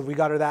 So we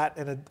got her that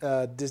and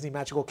a Disney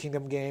Magical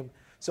Kingdom game.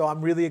 So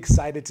I'm really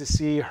excited to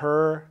see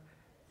her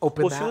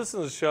open Well, that. she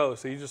listens to the show,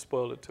 so you just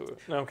spoiled it to her.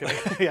 No, I'm kidding.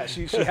 Yeah,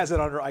 she has it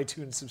on her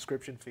iTunes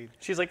subscription feed.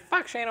 She's like,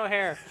 fuck Shane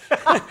O'Hare.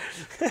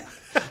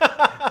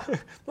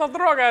 Los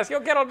drogas,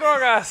 yo quiero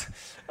drogas.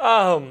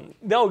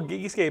 No,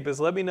 Geekscape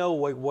let me know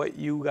like what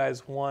you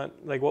guys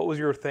want, like what was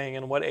your thing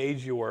and what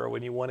age you were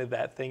when you wanted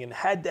that thing and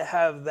had to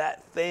have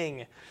that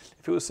thing.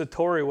 If it was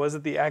Satori, was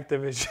it the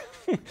Activision?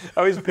 I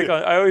always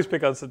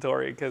pick on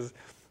Satori because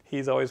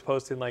he's always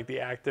posting like the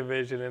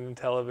Activision and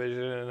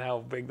Intellivision and how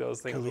big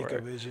those things were.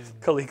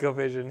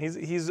 ColecoVision.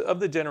 He's of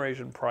the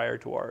generation prior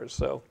to ours,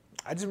 so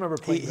I just remember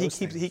playing those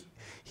things.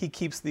 he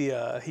keeps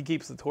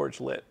the torch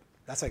lit.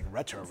 That's like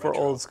retro. For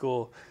old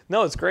school.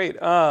 No, it's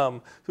great. I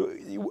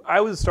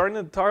was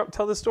starting to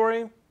tell this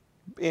story,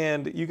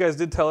 and you guys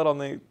did tell it on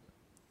the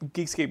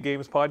Geekscape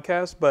Games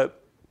podcast,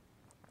 but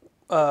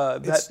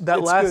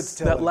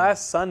that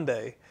last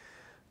Sunday,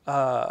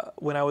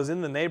 when I was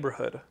in the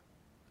neighborhood,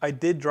 I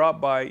did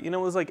drop by. You know,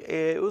 it was like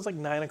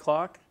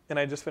 9:00, and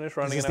I just finished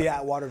running. Is this the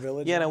Atwater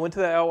Village? Yeah, and I went to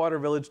the Atwater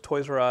Village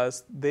Toys R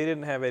Us. They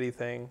didn't have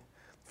anything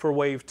for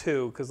Wave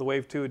 2 because the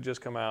Wave 2 had just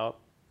come out,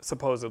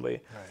 supposedly.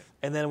 Right.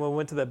 And then we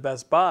went to the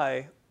Best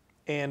Buy,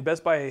 and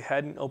Best Buy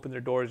hadn't opened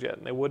their doors yet,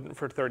 and they wouldn't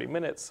for 30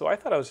 minutes. So I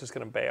thought I was just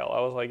going to bail. I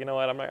was like, you know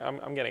what,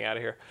 I'm getting out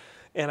of here.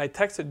 And I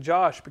texted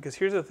Josh because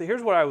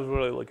here's what I was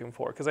really looking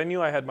for because I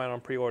knew I had mine on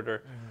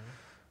pre-order.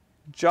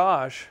 Mm-hmm.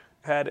 Josh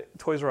had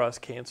Toys R Us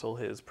cancel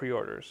his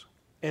pre-orders.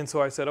 And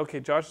so I said, okay,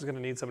 Josh is going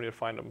to need somebody to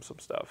find him some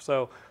stuff.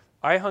 So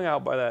I hung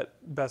out by that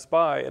Best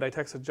Buy, and I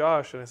texted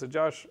Josh, and I said,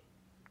 Josh,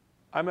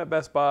 I'm at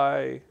Best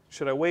Buy.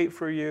 Should I wait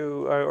for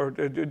you, or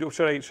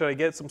should I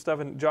get some stuff?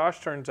 And Josh,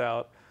 turns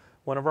out,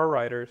 one of our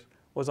writers,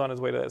 was on his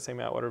way to that same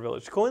Atwater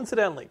Village.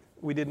 Coincidentally,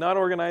 we did not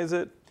organize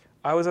it.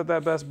 I was at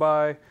that Best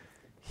Buy.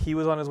 He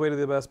was on his way to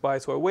the Best Buy,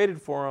 so I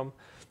waited for him.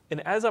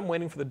 And as I'm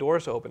waiting for the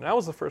doors to open, and I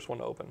was the first one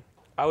to open,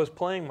 I was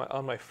playing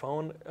on my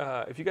phone.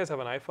 If you guys have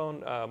an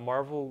iPhone,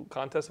 Marvel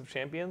Contest of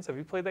Champions, have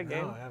you played that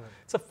game? No, I haven't.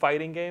 It's a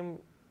fighting game.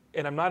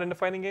 And I'm not into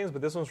fighting games,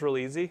 but this one's real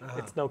easy. Uh-huh.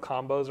 It's no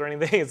combos or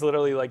anything. It's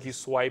literally like you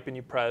swipe and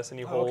you press and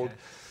you hold. Okay.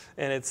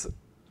 And it's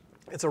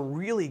a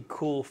really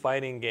cool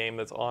fighting game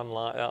that's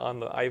online on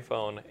the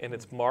iPhone, and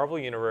it's Marvel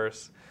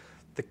Universe.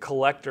 The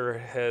Collector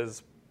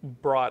has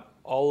brought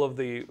all of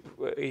the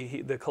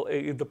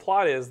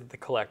plot is that the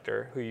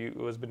Collector, who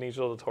was Benicio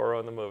del Toro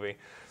in the movie,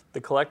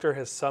 the Collector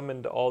has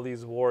summoned all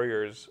these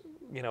warriors,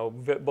 you know,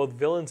 both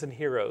villains and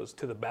heroes,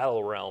 to the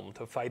battle realm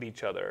to fight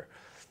each other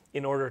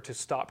in order to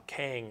stop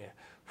Kang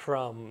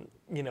from,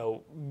 you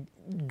know,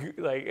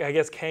 like I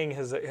guess Kang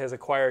has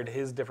acquired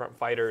his different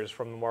fighters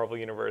from the Marvel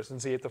Universe, and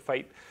so you have to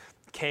fight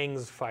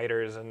Kang's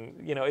fighters, and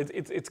you know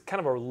it's kind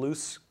of a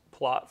loose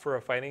plot for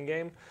a fighting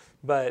game,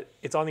 but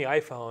it's on the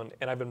iPhone,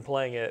 and I've been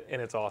playing it,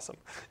 and it's awesome,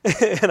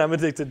 and I'm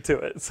addicted to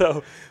it.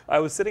 So I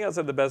was sitting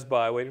outside the Best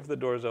Buy waiting for the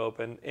doors to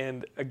open,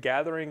 and a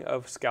gathering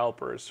of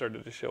scalpers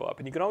started to show up,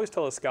 and you can always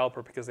tell a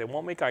scalper because they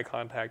won't make eye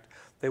contact,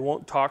 they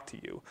won't talk to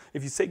you.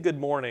 If you say good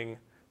morning,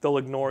 they'll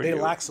ignore you. They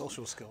lack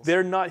social skills.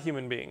 They're not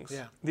human beings.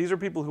 Yeah. These are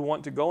people who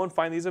want to go and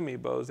find these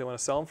amiibos. They want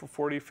to sell them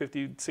for $40,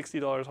 $50,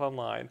 $60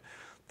 online.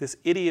 This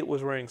idiot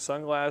was wearing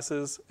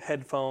sunglasses,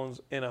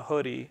 headphones, and a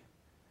hoodie.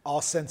 All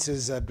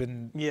senses have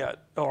been... Yeah,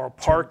 or a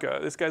parka.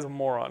 This guy's a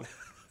moron.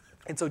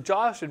 And so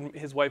Josh and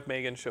his wife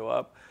Megan show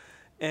up,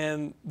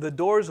 and the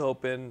doors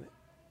open,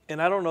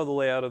 and I don't know the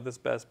layout of this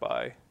Best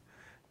Buy.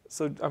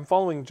 So I'm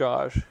following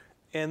Josh,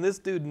 and this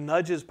dude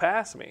nudges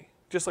past me,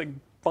 just like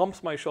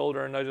bumps my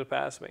shoulder and nudges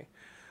past me.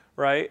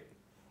 Right?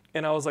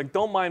 And I was like,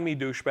 don't mind me,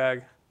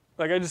 douchebag.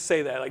 Like, I just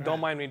say that, like, don't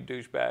mind me,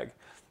 douchebag.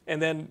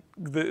 And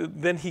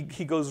then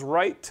he goes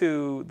right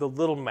to the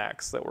Little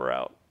Macs that were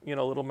out, you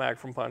know, Little Mac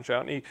from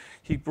Punch-Out, and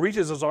he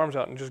reaches his arms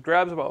out and just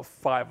grabs about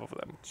 5 of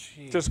them.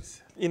 Jeez.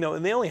 Just, you know,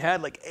 and they only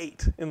had like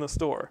 8 in the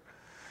store.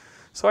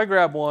 So I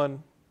grab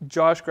one,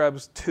 Josh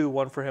grabs 2,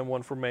 one for him,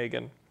 one for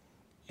Megan.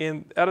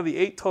 And out of the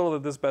 8 total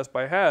that this Best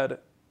Buy had,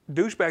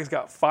 douchebag's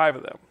got 5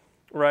 of them,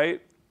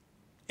 right?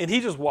 And he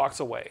just walks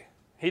away.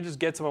 He just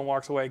gets him and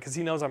walks away because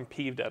he knows I'm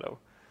peeved at him.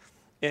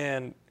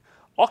 And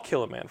I'll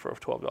kill a man for a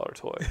 $12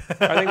 toy.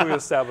 I think we've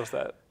established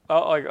that.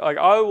 Like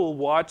I will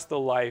watch the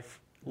life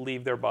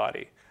leave their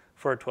body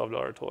for a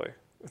 $12 toy.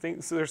 I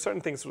think so. There's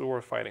certain things that are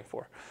worth fighting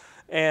for.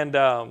 And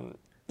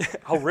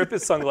I'll rip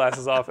his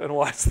sunglasses off and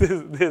watch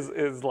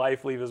his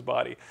life leave his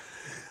body.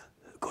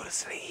 Go to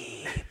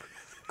sleep.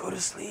 Go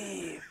to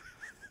sleep.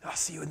 I'll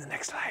see you in the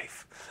next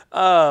life.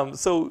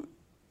 So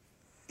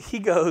he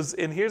goes,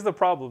 and here's the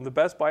problem. The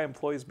Best Buy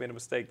employees made a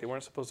mistake. They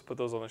weren't supposed to put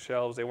those on the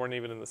shelves. They weren't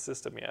even in the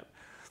system yet.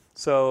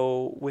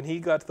 So when he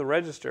got to the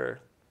register,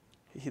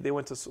 they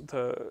went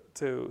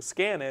to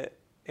scan it,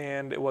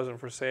 and it wasn't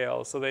for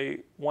sale. So they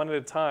one at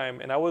a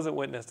time, and I wasn't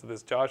witness to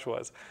this. Josh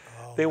was.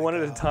 They one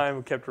at a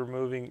time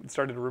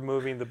started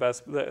removing the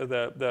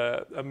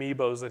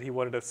amiibos that he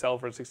wanted to sell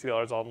for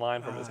 $60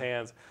 online from his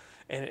hands,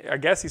 and I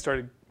guess he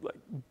started like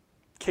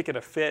kicking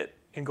a fit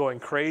and going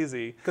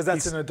crazy. Because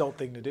that's an adult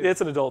thing to do.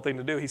 It's an adult thing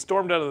to do. He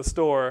stormed out of the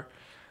store.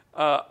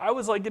 I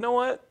was like, you know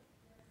what?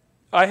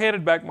 I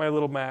handed back my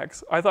little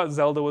Macs. I thought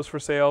Zelda was for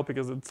sale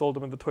because it sold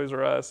them at the Toys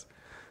R Us.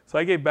 So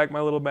I gave back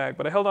my little Mac,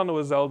 but I held on to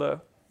a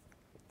Zelda,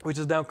 which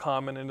is now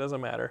common and it doesn't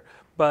matter.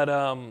 But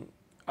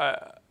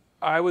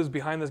I was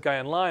behind this guy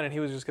in line, and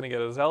he was just going to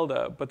get a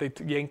Zelda, but they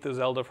yanked the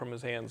Zelda from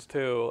his hands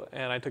too,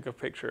 and I took a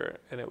picture,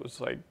 and it was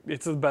like,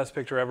 it's the best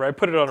picture ever. I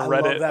put it on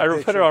Reddit.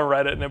 I put it on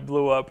Reddit, and it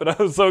blew up, and I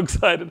was so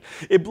excited.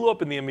 It blew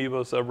up in the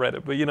Amiibo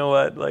subreddit, but you know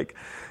what? Like,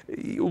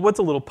 what's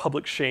a little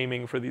public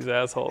shaming for these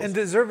assholes? And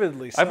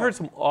deservedly so. I've heard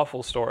some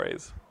awful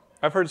stories.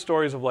 I've heard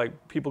stories of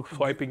like people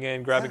swiping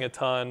in, grabbing a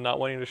ton, not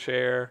wanting to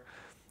share.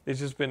 It's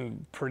just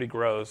been pretty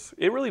gross.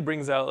 It really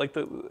brings out, like,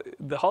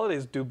 the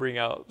holidays do bring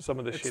out some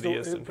of the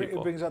shittiest in people.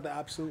 It brings out the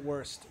absolute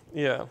worst.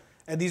 Yeah.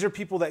 And these are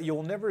people that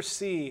you'll never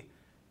see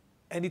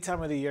any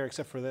time of the year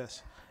except for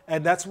this.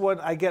 And that's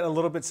when I get a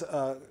little bit,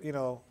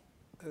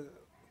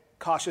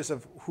 cautious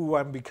of who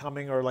I'm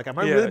becoming, or like, am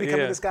I really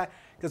becoming this guy?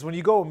 Because when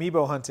you go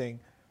amiibo hunting,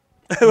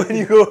 when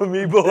you go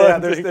amiibo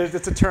hunting,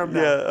 it's a term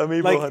now. Yeah,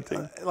 amiibo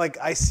hunting. Like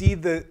I see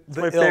the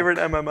my favorite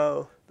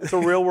MMO. It's a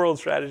real world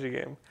strategy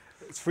game.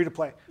 It's free to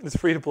play. It's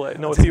free to play.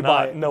 No, Until it's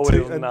not. No, it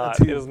is not.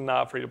 It is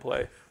not free to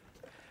play.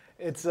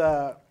 It's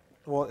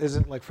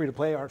isn't like free to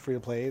play aren't free to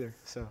play either.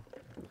 So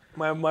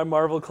my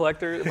Marvel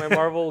collector, my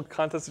Marvel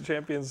Contest of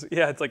Champions.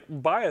 Yeah, it's like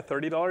buy a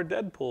 $30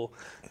 Deadpool.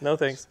 No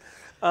thanks.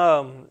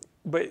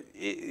 But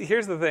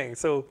here's the thing.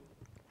 So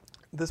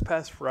this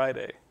past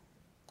Friday.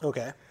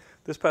 Okay.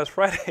 This past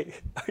Friday,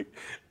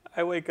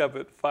 I wake up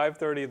at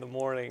 5:30 in the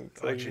morning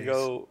to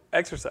go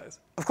exercise.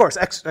 Of course,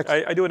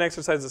 I do an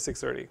exercise at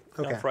 6:30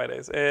 on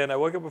Fridays, and I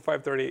woke up at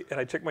 5:30 and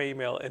I checked my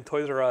email, and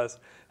Toys R Us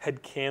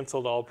had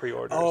canceled all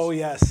pre-orders. Oh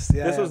yes,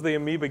 yeah. This was the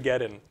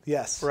Amoeba-geddon.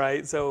 Yes.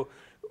 Right. So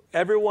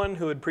everyone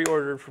who had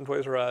pre-ordered from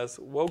Toys R Us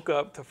woke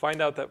up to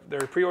find out that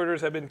their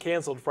pre-orders had been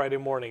canceled Friday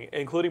morning,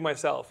 including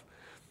myself,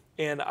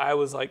 and I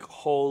was like,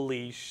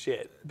 "Holy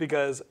shit!"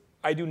 Because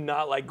I do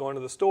not like going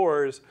to the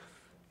stores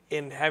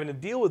and having to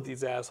deal with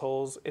these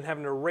assholes and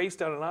having to race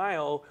down an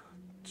aisle,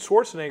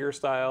 Schwarzenegger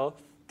style,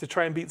 to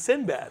try and beat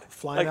Sinbad.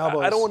 Flying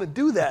elbows. I don't want to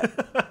do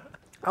that.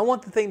 I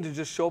want the thing to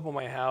just show up at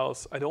my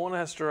house. I don't want to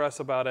have stress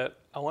about it.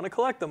 I want to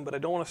collect them, but I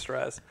don't want to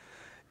stress.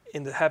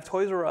 And to have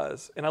Toys R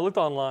Us, and I looked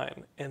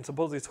online, and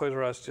supposedly Toys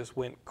R Us just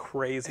went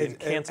crazy and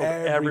canceled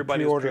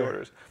everybody's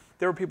pre-orders.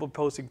 There were people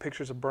posting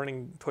pictures of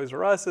burning Toys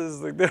R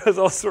Us's. Like, there was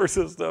all sorts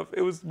of stuff.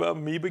 It was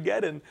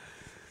Amoeba-geddon.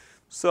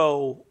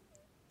 So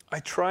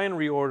I try and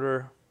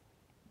reorder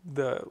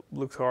the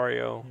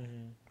Lucario.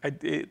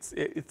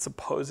 It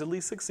supposedly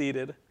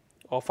succeeded.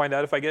 I'll find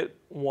out if I get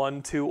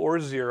 1, 2,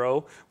 or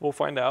 0. We'll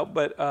find out.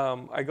 But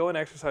I go and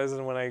exercise,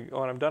 and when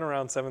I'm done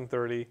around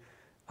 7:30,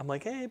 I'm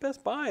like, hey,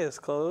 Best Buy is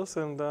close,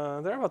 and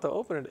they're about to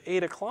open at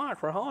 8 o'clock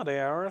for holiday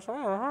hours.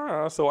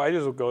 So I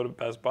just go to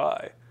Best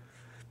Buy,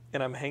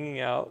 and I'm hanging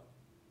out.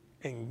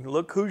 And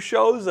look who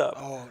shows up.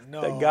 Oh,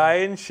 no. The guy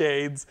in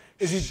shades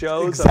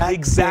shows up.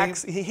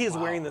 He is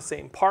wearing the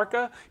same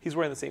parka. He's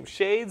wearing the same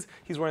shades.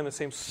 He's wearing the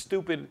same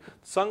stupid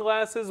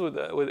sunglasses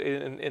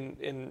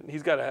and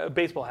he's got a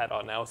baseball hat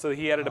on now. So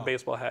he added a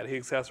baseball hat. He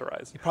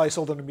accessorized. You probably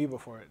sold an Amiibo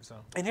for it. So.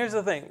 And here's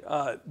the thing.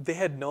 They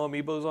had no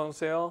Amiibos on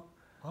sale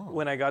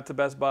when I got to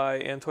Best Buy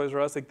and Toys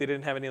R Us. Like, they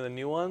didn't have any of the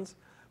new ones.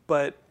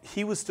 But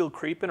he was still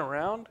creeping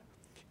around.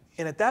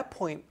 And at that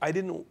point, I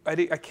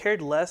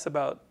cared less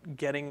about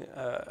getting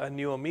a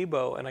new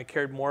Amiibo, and I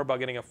cared more about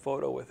getting a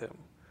photo with him.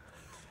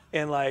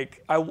 And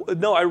like, I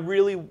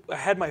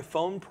had my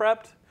phone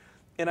prepped,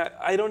 and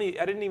I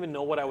didn't even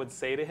know what I would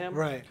say to him.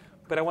 Right.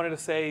 But I wanted to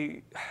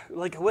say,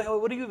 like,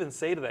 what do you even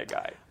say to that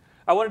guy?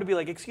 I wanted to be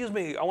like, excuse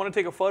me, I want to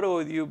take a photo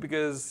with you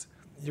because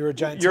you're a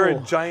giant You're a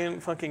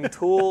giant fucking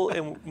tool,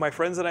 and my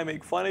friends and I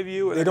make fun of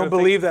you. They don't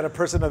believe that a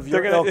person of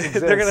your ilk exists.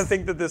 They're going to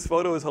think that this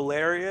photo is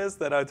hilarious,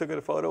 that I took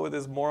a photo with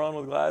this moron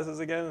with glasses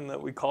again, and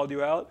that we called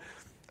you out.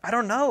 I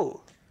don't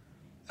know.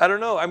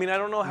 I mean, I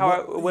don't know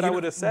what I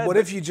would have said. What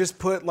if you just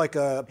put like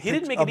a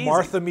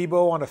Martha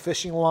Amiibo on a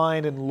fishing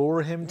line and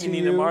lure him to you?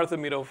 You need a Martha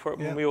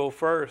Amiibo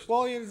first.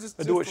 Well, you just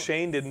do what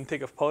Shane did and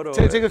take a photo.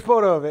 Take a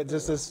photo of it.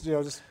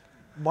 Just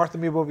Martha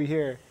Amiibo over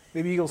here.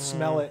 Maybe you'll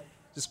smell it.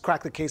 Just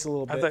crack the case a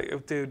little bit. I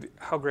thought, dude,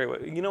 how great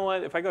would you know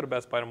what? If I go to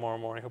Best Buy tomorrow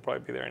morning, he'll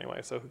probably be there anyway,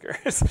 so who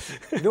cares?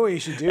 You know what you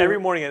should do? Every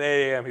morning at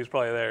 8 a.m. he's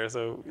probably there,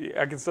 so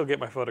I can still get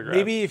my photograph.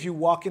 Maybe if you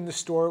walk in the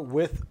store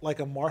with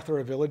like a Martha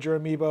or Villager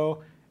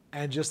Amiibo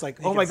and just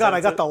like, oh my God, I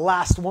got the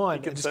last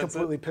one, and just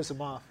completely piss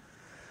him off.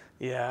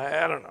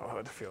 Yeah, I don't know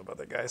how to feel about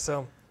that guy.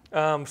 So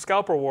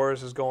Scalper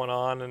Wars is going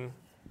on, and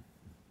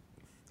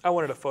I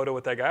wanted a photo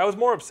with that guy. I was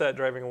more upset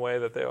driving away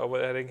that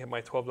I didn't get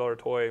my $12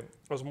 toy. I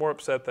was more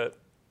upset that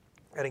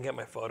I didn't get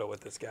my photo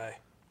with this guy.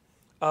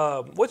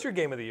 What's your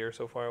game of the year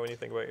so far when you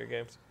think about your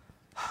games?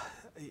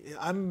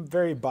 I'm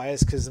very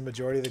biased because the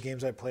majority of the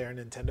games I play are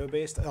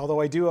Nintendo-based,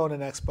 although I do own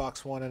an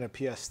Xbox One and a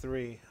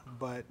PS3.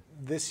 But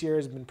this year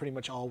has been pretty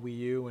much all Wii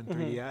U and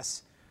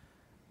 3DS.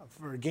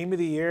 For Game of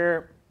the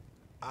Year,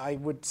 I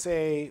would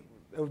say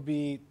it would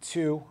be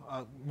 2,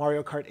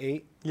 Mario Kart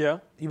 8. Yeah.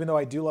 Even though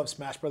I do love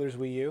Smash Brothers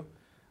Wii U,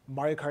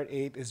 Mario Kart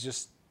 8 is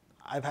just,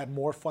 I've had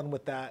more fun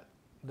with that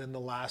than the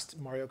last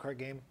Mario Kart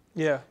game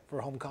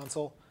for home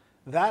console.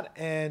 That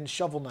and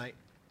Shovel Knight.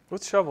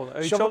 What's Shovel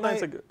Knight? Shovel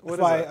Knight what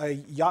by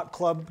is that? Yacht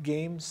Club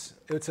Games.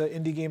 It's an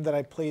indie game that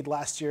I played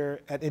last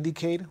year at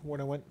IndieCade when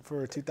I went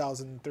for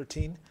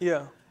 2013.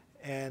 Yeah.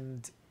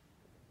 And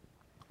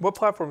what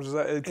platforms is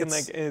that?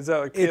 Is that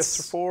like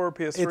PS4,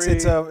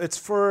 PS3?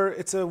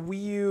 It's a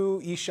Wii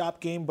U eShop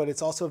game, but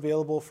it's also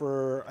available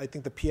for I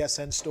think the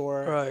PSN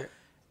store. Right.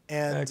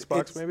 And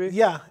Xbox maybe?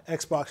 Yeah,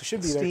 Xbox. It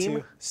should be Steam?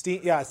 there too.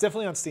 Steam. Yeah, it's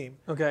definitely on Steam.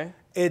 Okay.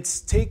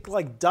 It's take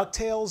like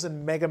DuckTales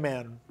and Mega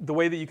Man. The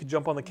way that you could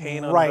jump on the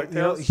cane on Right. DuckTales?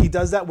 You know, he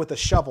does that with a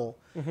shovel.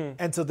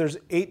 And so there's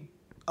 8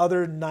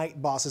 other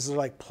night bosses. They're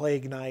like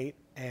Plague Knight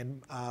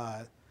and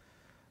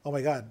oh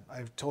my God, I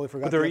totally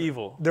forgot. But they're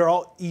evil. They're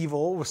all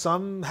evil.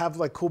 Some have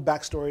like cool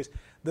backstories.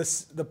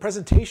 The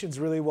presentation's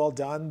really well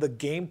done. The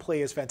gameplay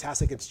is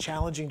fantastic. It's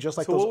challenging, just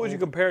like So those. what would you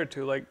compare it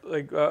to? Like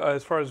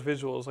as far as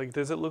visuals, like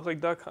does it look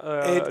like Duck?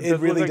 It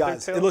really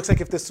does. DuckTales? It looks like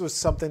if this was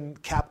something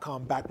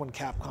Capcom back when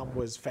Capcom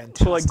was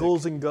fantastic. So like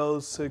Ghouls and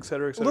Ghosts, et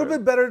cetera, et A cetera. little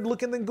bit better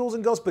looking than Ghouls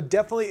and Ghosts, but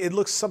definitely it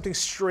looks something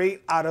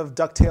straight out of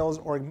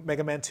DuckTales or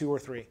Mega Man 2 or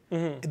 3.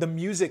 The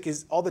music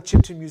is, all the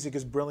chiptune music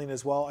is brilliant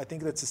as well. I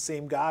think that's the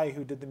same guy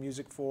who did the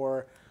music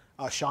for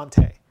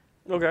Shantae.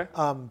 Okay.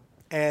 I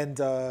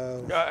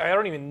I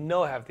don't even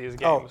know half these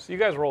games. You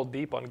guys roll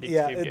deep on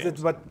Geekscape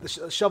games. but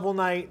Shovel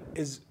Knight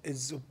is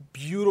a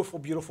beautiful,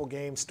 beautiful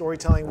game.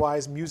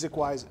 Storytelling-wise,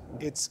 music-wise,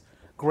 it's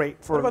great.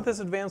 What about this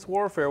Advanced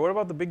Warfare? What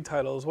about the big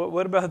titles?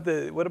 What about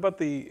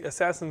the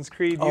Assassin's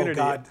Creed Unity?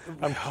 God.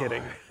 I'm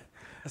kidding.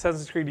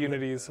 Assassin's Creed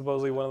Unity is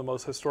supposedly one of the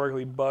most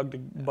historically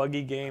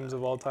buggy games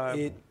of all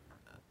time.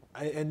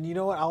 And you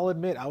know what? I'll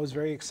admit, I was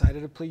very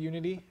excited to play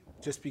Unity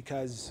just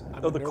because.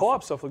 The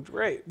co-op stuff looked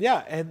great.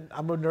 Yeah, and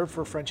I'm a nerd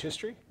for French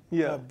history.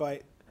 Yeah.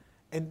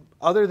 And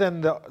other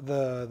than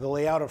the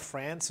layout of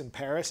France and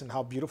Paris and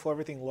how beautiful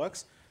everything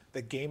looks,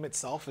 the game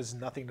itself is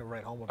nothing to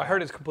write home about. I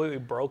heard it's completely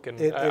broken.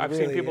 It I've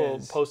seen really people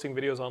is. posting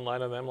videos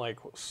online of them like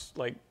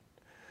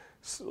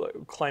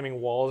climbing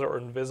walls that are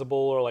invisible,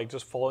 or like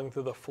just falling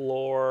through the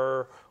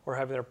floor, or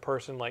having their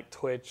person like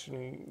twitch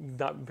and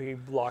not be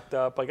locked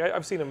up. Like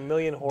I've seen a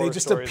million horror They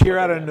just stories appear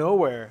about out of that.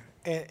 nowhere.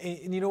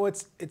 And you know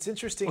what's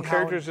interesting? Well, how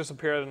characters just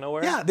appear out of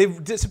nowhere? Yeah, they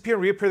disappear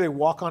and reappear. They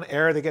walk on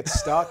air. They get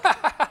stuck.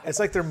 It's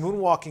like they're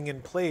moonwalking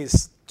in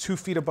place 2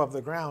 feet above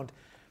the ground.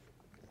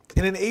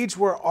 In an age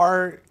where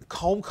our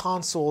home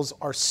consoles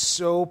are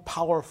so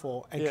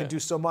powerful and can do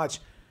so much,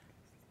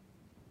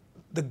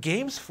 the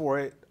games for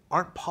it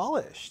aren't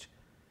polished.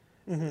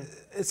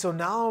 So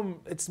now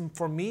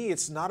for me,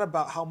 it's not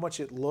about how much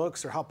it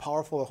looks or how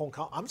powerful the home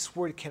console. I'm just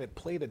worried, can it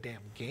play the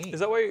damn game? Is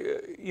that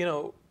why,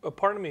 a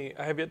part of me,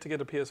 I have yet to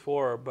get a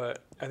PS4,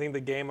 but I think the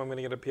game I'm going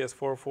to get a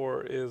PS4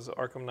 for is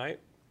Arkham Knight.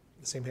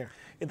 Same here.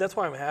 And that's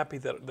why I'm happy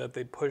that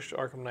they pushed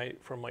Arkham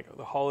Knight from like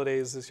the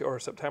holidays this year, or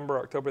September,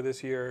 October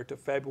this year, to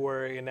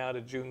February, and now to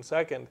June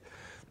 2nd,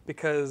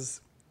 because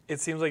it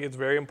seems like it's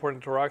very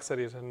important to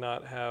Rocksteady to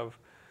not have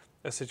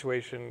a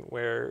situation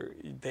where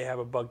they have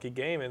a buggy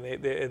game and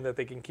and that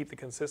they can keep the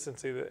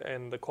consistency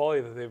and the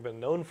quality that they've been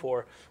known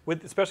for,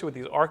 especially with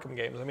these Arkham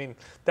games. I mean,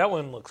 that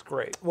one looks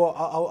great.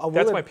 Well,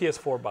 that's my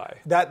PS4 buy.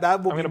 That will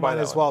I'm be gonna buy mine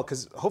that as well,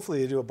 because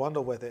hopefully they do a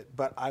bundle with it.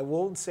 But I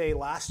will say,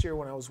 last year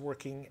when I was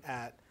working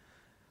at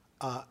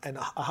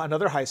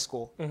another high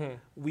school,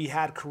 we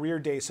had career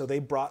day, so they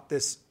brought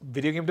this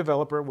video game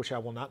developer, which I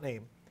will not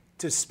name,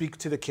 to speak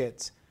to the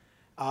kids.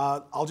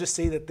 I'll just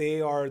say that they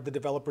are the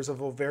developers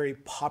of a very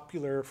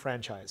popular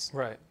franchise.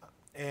 Right.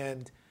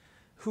 And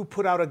who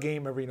put out a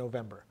game every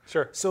November.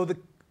 Sure. So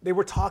they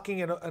were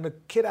talking, and a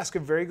kid asked a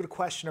very good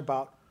question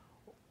about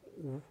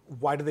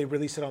why do they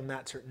release it on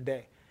that certain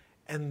day.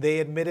 And they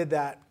admitted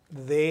that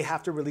they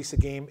have to release a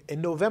game in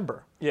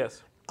November.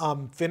 Yes.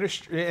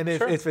 Finished, and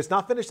if it's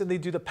not finished, then they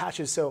do the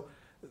patches. So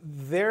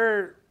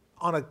they're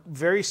on a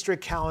very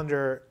strict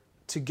calendar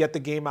to get the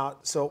game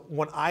out. So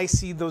when I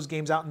see those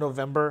games out in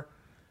November,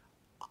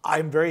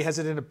 I'm very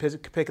hesitant to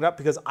pick it up,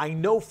 because I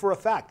know for a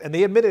fact, and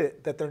they admitted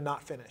it, that they're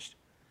not finished,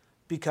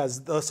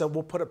 because they'll say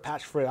we'll put a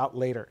patch for it out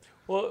later.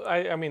 Well,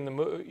 I mean,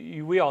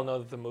 we all know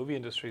that the movie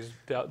industry's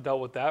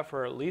dealt with that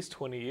for at least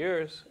 20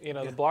 years. The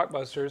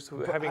blockbusters,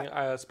 having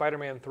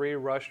Spider-Man 3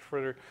 rushed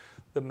for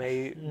the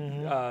May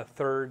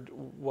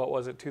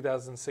 3rd,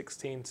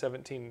 2016,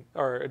 17,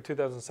 or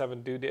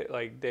 2007 due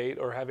date,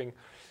 or having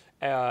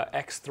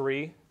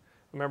X3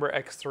 Remember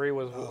X3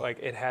 was like,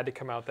 it had to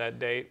come out that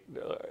date.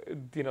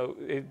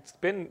 It's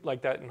been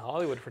like that in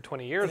Hollywood for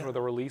 20 years where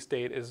the release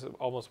date is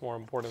almost more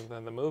important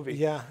than the movie.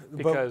 Yeah.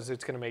 Because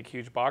it's going to make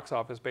huge box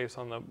office based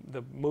on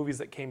the movies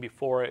that came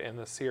before it in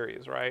the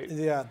series, right?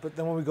 Yeah, but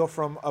then when we go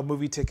from a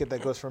movie ticket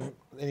that goes from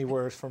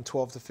anywhere from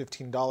 $12 to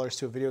 $15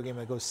 to a video game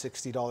that goes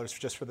 $60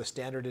 just for the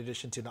standard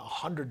edition to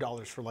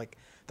 $100 for like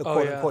the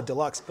quote-unquote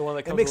deluxe. The one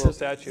that comes with a little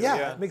statue.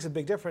 Yeah, it makes a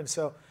big difference.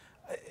 So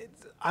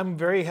I'm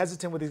very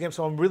hesitant with these games,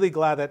 so I'm really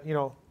glad that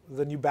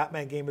the new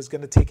Batman game is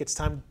going to take its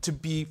time to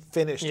be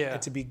finished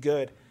and to be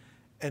good,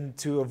 and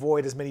to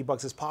avoid as many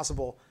bugs as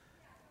possible,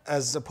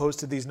 as opposed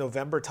to these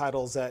November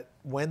titles that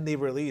when they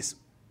release,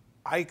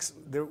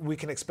 we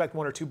can expect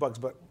 1 or 2 bugs,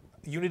 but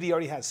Unity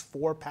already has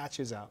 4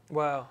 patches out.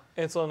 Wow,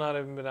 it's still not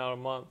even been out a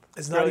month.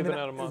 It's barely been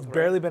out a month. It's right?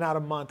 barely been out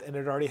a month, and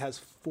it already has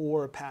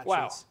 4 patches.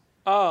 Wow.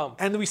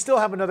 And we still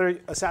have another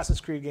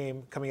Assassin's Creed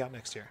game coming out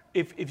next year.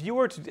 If you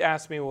were to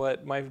ask me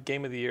what my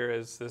game of the year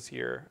is this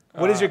year,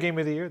 what is your game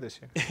of the year this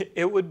year?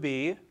 It would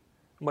be,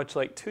 much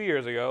like 2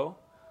 years ago,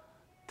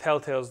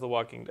 Telltale's The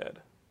Walking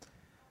Dead.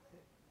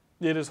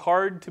 It is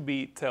hard to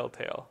beat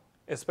Telltale,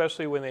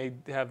 especially when they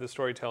have the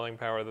storytelling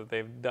power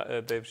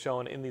that they've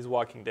shown in these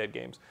Walking Dead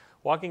games.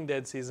 Walking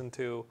Dead Season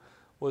 2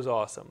 was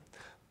awesome.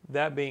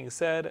 That being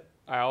said,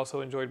 I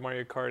also enjoyed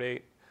Mario Kart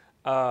 8.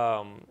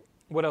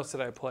 What else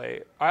did I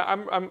play?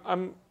 I'm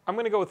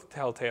going to go with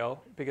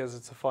Telltale because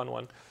it's a fun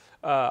one.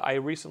 I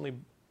recently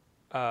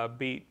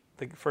beat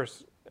the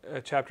first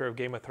chapter of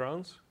Game of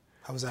Thrones.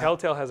 How was that?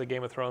 Telltale has a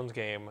Game of Thrones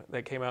game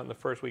that came out in the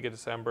first week of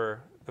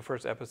December. The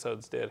first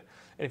episodes did.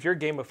 And if you're a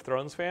Game of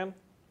Thrones fan,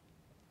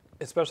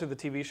 especially the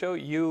TV show,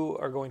 you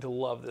are going to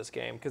love this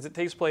game because it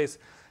takes place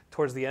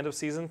towards the end of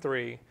Season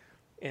 3.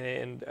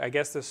 And I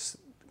guess this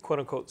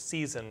quote-unquote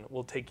season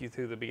will take you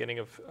through the beginning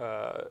of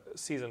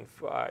Season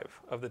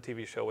 5 of the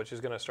TV show, which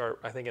is going to start,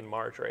 I think, in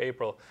March or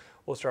April.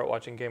 We'll start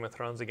watching Game of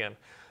Thrones again.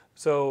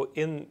 So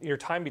in your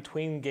time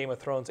between Game of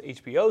Thrones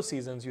HBO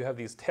seasons, you have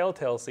these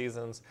Telltale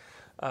seasons,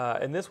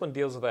 and this one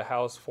deals with a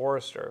House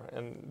Forrester,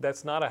 and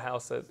that's not a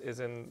house that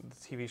is in the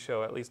TV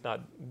show, at least not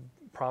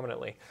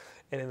prominently.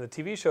 And in the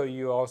TV show,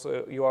 you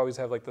always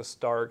have like the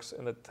Starks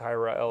and the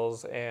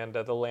Tyrells and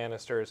the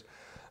Lannisters,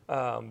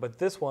 but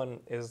this one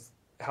is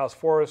House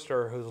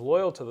Forrester, who's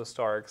loyal to the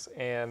Starks,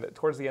 and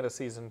towards the end of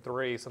Season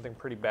 3, something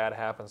pretty bad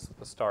happens to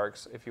the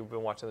Starks, if you've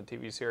been watching the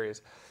TV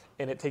series.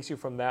 And it takes you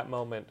from that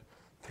moment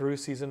through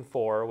Season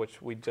 4,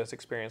 which we just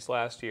experienced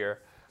last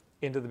year,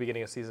 into the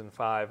beginning of Season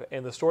 5.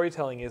 And the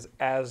storytelling is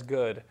as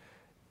good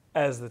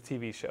as the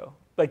TV show.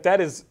 Like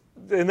that's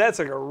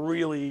like a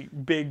really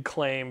big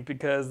claim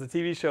because the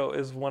TV show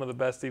is one of the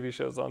best TV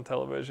shows on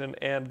television,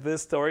 and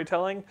this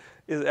storytelling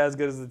is as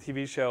good as the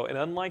TV show. And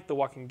unlike the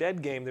Walking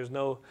Dead game, there's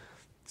no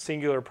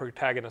singular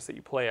protagonist that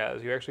you play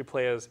as. You actually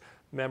play as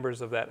members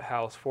of that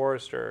House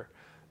Forrester.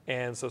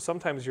 And so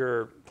sometimes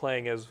you're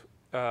playing as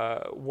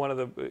one of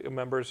the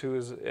members who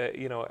is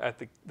at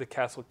the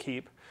Castle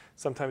Keep.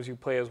 Sometimes you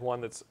play as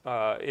one that's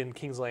in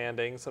King's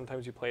Landing.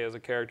 Sometimes you play as a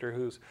character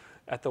who's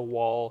at the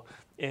Wall.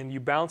 And you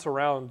bounce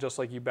around just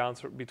like you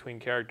bounce between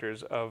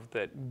characters of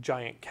that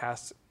giant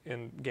cast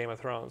in Game of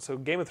Thrones. So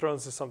Game of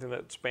Thrones is something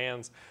that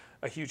spans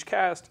a huge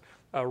cast,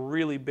 a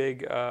really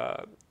big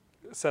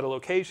set of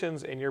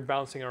locations, and you're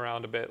bouncing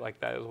around a bit like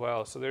that as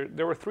well. So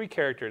there were 3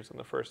 characters in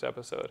the first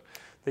episode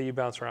that you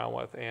bounce around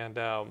with, and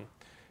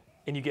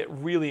you get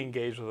really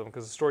engaged with them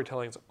because the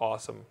storytelling is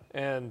awesome,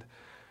 and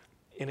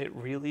it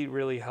really,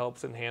 really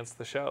helps enhance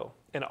the show.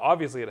 And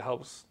obviously it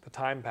helps the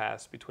time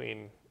pass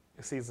between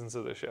seasons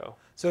of the show.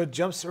 So it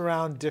jumps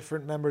around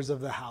different members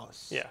of the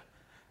house. Yeah.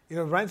 It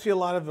reminds me a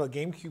lot of a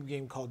GameCube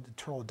game called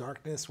Eternal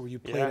Darkness where you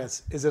play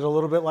as, is it a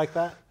little bit like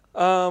that?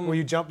 Where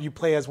you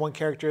play as one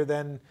character,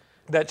 then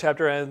that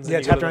chapter ends.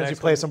 Yeah, chapter ends. You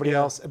play as somebody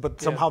else,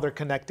 but somehow they're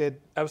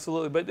connected.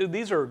 Absolutely, but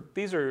these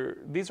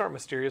aren't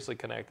mysteriously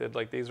connected.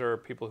 Like these are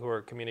people who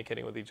are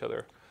communicating with each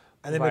other,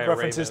 and they make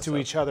references to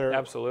each other.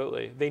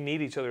 Absolutely, they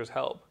need each other's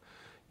help.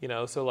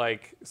 So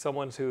like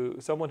someone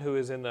who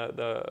is in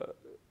the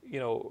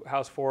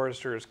House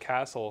Forrester's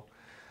castle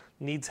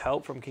needs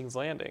help from King's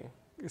Landing.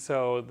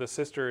 So the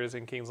sister is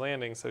in King's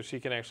Landing, so she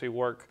can actually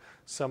work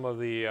some of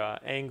the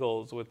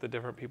angles with the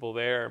different people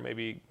there.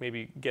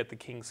 Maybe get the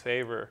king's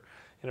favor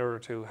in order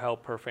to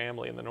help her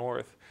family in the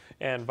north,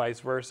 and vice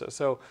versa.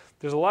 So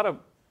there's a lot of,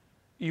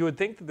 you would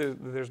think that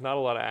there's not a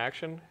lot of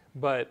action,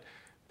 but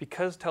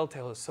because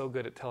Telltale is so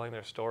good at telling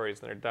their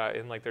stories and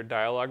their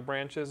dialogue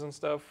branches and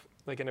stuff,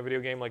 like in a video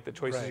game, like the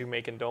choices you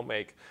make and don't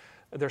make,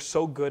 they're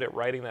so good at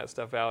writing that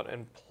stuff out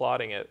and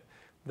plotting it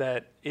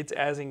that it's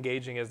as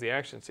engaging as the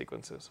action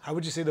sequences. How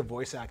would you say the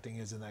voice acting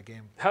is in that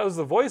game? How's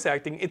the voice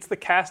acting? It's the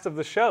cast of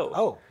the show.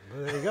 Oh,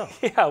 there you go.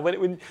 Yeah,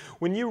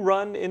 when you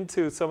run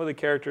into some of the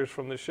characters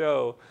from the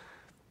show,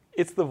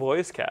 it's the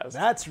voice cast.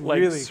 That's like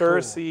really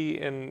Cersei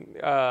cool.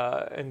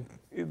 and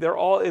they're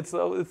all it's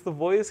the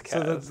voice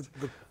cast. So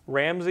the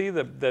Ramsay,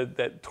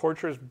 that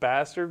torturous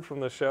bastard from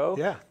the show.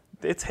 Yeah,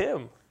 it's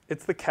him.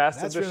 It's the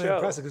cast of the show. That's really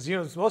impressive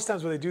because most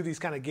times when they do these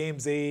kind of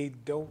games, they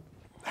don't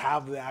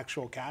have the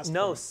actual cast.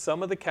 No, for it.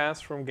 some of the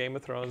cast from Game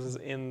of Thrones is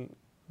in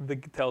the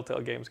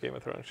Telltale Games Game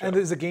of Thrones show. And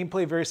is the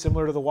gameplay very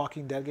similar to the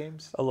Walking Dead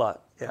games? A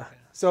lot, yeah.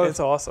 So it's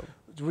awesome.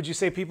 Would you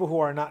say people who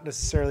are not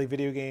necessarily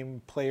video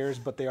game players,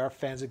 but they are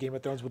fans of Game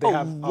of Thrones, would they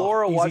have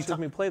Laura easy watches time?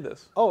 me play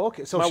this. Oh,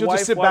 okay. So My she'll wife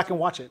just sit back and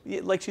watch it.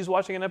 Yeah, like she's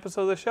watching an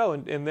episode of the show,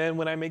 and then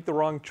when I make the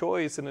wrong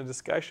choice in a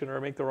discussion, or I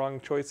make the wrong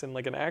choice in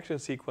like an action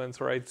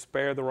sequence, or I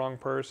spare the wrong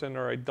person,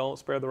 or I don't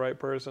spare the right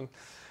person,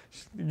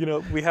 you know,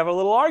 we have a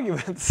little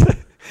arguments.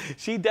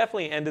 She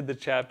definitely ended the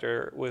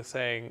chapter with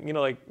saying, you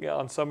know, like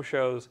on some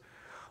shows,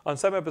 on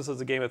some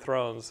episodes of Game of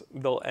Thrones,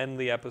 they'll end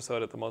the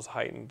episode at the most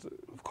heightened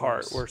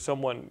part, where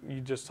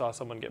you just saw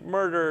someone get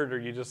murdered, or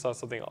you just saw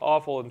something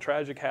awful and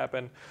tragic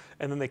happen,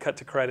 and then they cut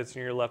to credits,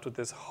 and you're left with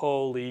this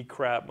holy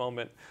crap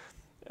moment.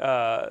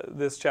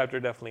 This chapter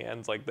definitely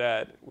ends like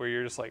that, where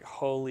you're just like,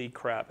 holy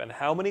crap. And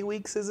how many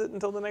weeks is it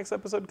until the next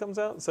episode comes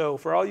out? So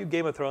for all you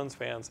Game of Thrones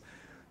fans,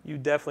 you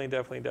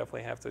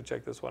definitely have to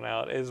check this one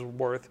out. It is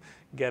worth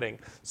getting.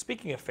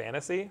 Speaking of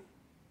fantasy,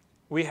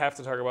 we have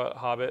to talk about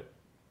Hobbit.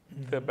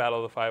 The Battle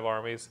of the Five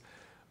Armies.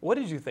 What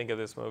did you think of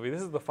this movie?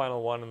 This is the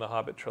final one in the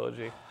Hobbit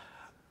trilogy.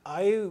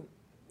 I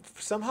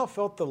somehow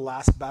felt the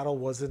last battle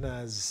wasn't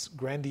as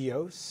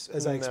grandiose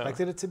as I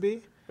expected it to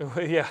be.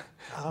 Yeah.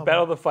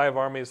 Battle of the Five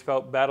Armies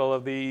felt battle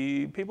of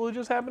the people who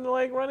just happen to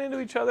like run into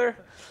each other,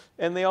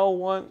 and they all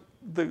want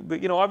the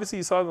you know, obviously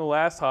you saw in the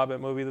last Hobbit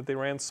movie that they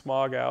ran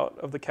Smaug out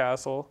of the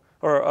castle,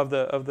 or of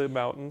the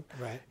mountain.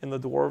 Right. And the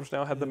dwarves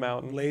now had the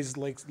mountain. Blazed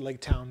Lake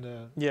Town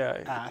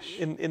to ash.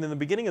 And in the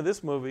beginning of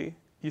this movie,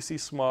 you see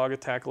Smaug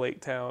attack Lake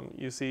Town.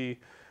 You see,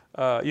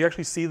 you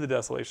actually see the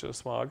desolation of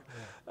Smaug.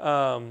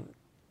 Yeah.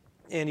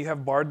 And you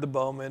have Bard the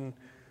Bowman.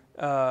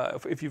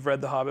 If you've read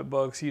the Hobbit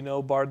books, you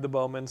know Bard the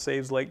Bowman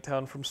saves Lake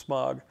Town from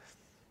Smaug.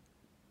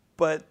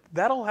 But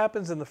that all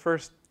happens in the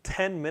first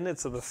 10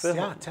 minutes of the film.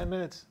 Yeah, 10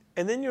 minutes.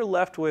 And then you're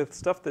left with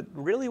stuff that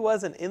really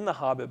wasn't in the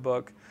Hobbit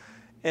book.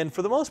 And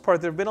for the most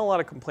part, there have been a lot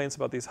of complaints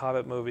about these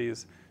Hobbit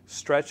movies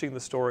stretching the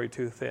story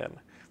too thin.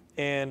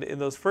 And in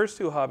those first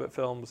two Hobbit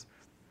films,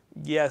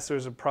 yes,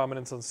 there's a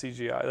prominence on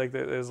CGI. Like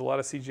there's a lot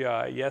of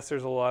CGI. Yes,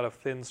 there's a lot of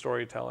thin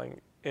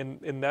storytelling.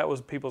 And that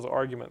was people's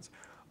arguments.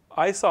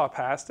 I saw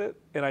past it,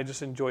 and I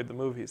just enjoyed the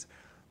movies.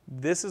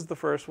 This is the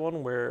first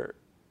one where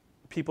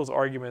people's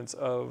arguments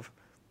of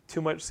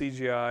too much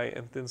CGI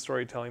and thin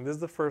storytelling, this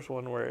is the first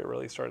one where it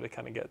really started to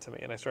kind of get to me.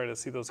 And I started to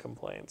see those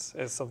complaints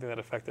as something that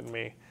affected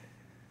me.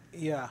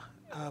 Yeah.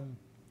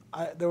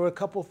 There were a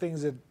couple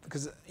things that,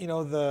 because, you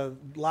know, the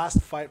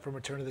last fight from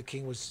Return of the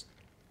King was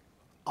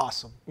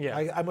awesome.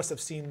 Yeah. I must have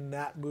seen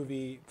that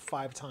movie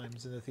 5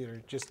 times in the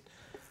theater. Just,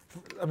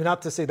 I mean,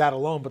 not to say that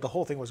alone, but the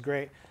whole thing was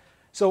great.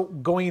 So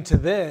going into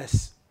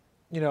this,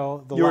 you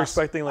know, you were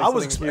expecting like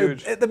something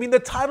huge. I mean, the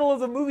title of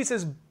the movie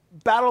says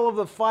Battle of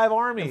the Five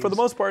Armies. And for the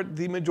most part,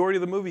 the majority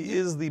of the movie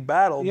is the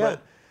battle. Yeah.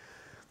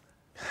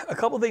 But a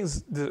couple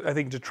things I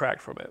think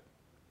detract from it.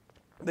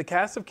 The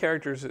cast of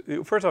characters.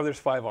 First off, there's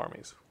 5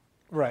 armies.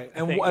 Right,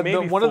 and maybe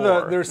one 4. of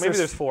the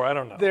there's 4. I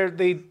don't know.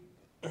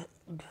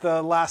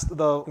 The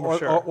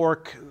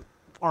orc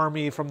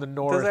army from the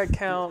north. Does that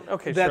count?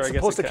 Okay, that's sure.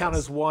 supposed to count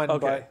as one,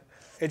 but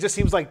it just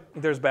seems like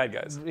there's bad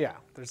guys. Yeah,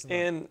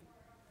 and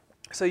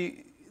so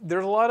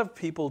there's a lot of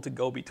people to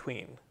go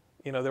between.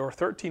 You know, there were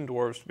 13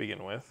 dwarves to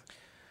begin with.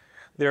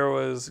 There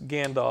was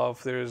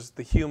Gandalf. There's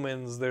the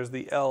humans. There's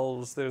the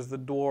elves. There's the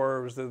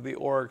dwarves. There's the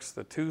orcs.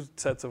 The 2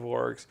 sets of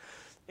orcs,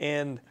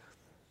 and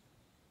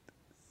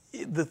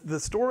the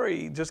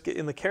story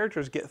and the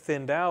characters get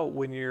thinned out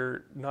when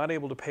you're not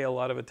able to pay a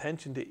lot of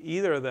attention to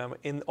either of them,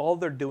 and all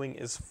they're doing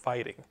is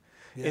fighting.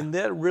 Yeah. And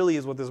that really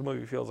is what this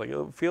movie feels like.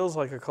 It feels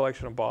like a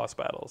collection of boss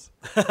battles.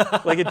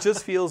 Like it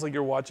just feels like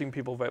you're watching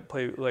people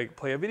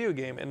play a video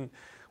game. And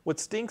what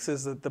stinks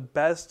is that the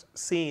best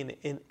scene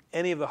in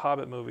any of the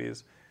Hobbit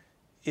movies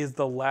is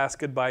the last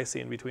goodbye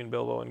scene between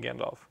Bilbo and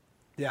Gandalf.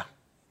 Yeah.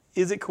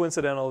 Is it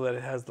coincidental that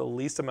it has the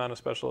least amount of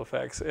special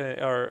effects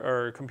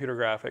or computer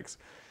graphics?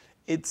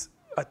 It's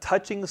a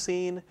touching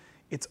scene.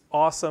 It's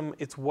awesome.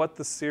 It's what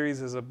the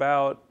series is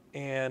about.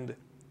 And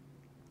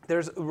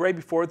right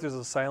before it, there's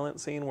a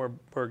silent scene where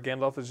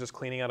Gandalf is just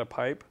cleaning out a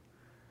pipe.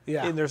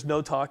 Yeah. And there's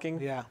no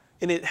talking. Yeah.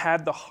 And it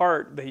had the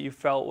heart that you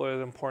felt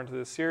was important to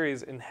the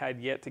series and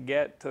had yet to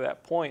get to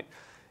that point.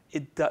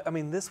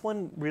 This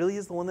one really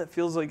is the one that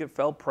feels like it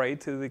fell prey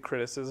to the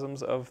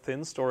criticisms of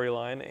thin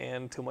storyline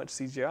and too much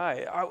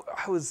CGI.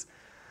 I was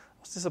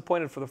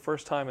disappointed for the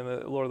first time in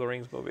the Lord of the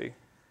Rings movie.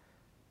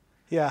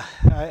 Yeah,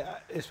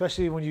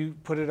 especially when you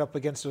put it up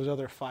against those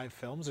other 5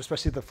 films,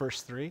 especially the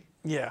first 3.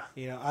 Yeah.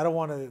 You know, I don't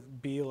want to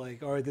be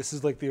like, all right, this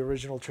is like the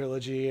original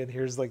trilogy, and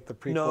here's like the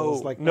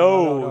prequels.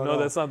 No,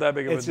 that's not that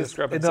big of a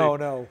discrepancy.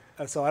 No.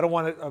 So I don't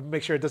want to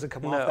make sure it doesn't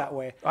come off that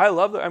way. I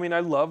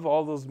love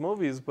all those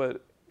movies,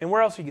 and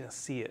where else are you going to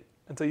see it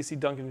until you see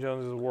Duncan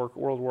Jones' World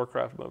of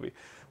Warcraft movie?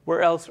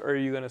 Where else are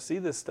you going to see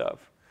this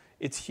stuff?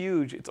 It's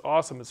huge. It's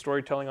awesome. It's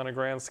storytelling on a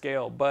grand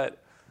scale,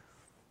 but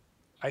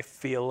I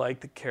feel like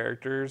the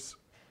characters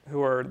who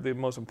are the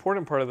most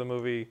important part of the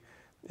movie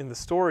in the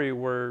story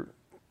were,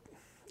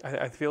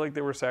 I feel like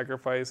they were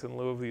sacrificed in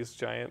lieu of these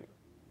giant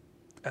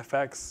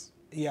effects.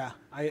 Yeah,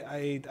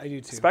 I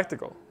do too.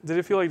 Spectacle. Did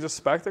it feel like just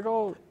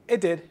spectacle?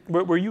 It did.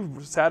 Were you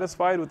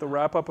satisfied with the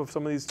wrap up of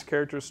some of these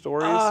characters'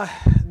 stories?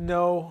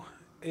 No,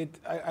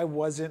 I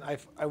wasn't.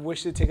 I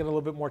wish they'd taken a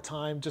little bit more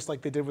time, just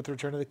like they did with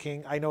Return of the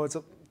King. I know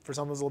for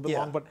some it was a little bit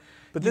long, but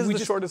this is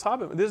the shortest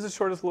Hobbit. This is the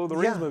shortest Lord of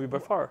the Rings movie by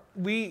far.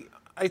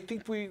 I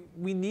think we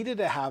needed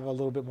to have a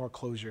little bit more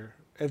closure.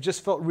 It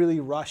just felt really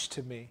rushed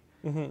to me.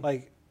 Mm-hmm.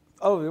 Like,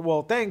 oh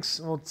well, thanks.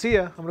 Well, see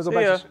ya. I'm gonna go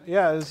back.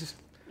 Yeah, it's just.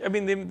 I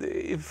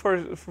mean,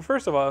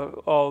 first of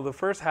all, the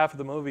first half of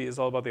the movie is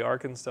all about the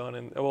Arkenstone,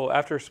 and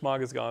after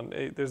Smaug is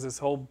gone, there's this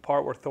whole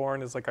part where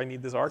Thorin is like, "I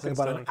need this Arkenstone." It's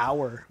about an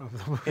hour of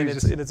the movie,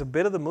 and it's a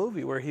bit of the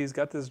movie where he's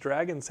got this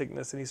dragon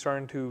sickness, and he's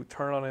starting to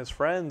turn on his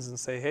friends and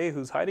say, "Hey,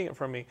 who's hiding it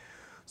from me?"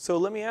 So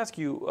let me ask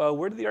you,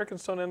 where did the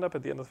Arkenstone end up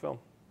at the end of the film?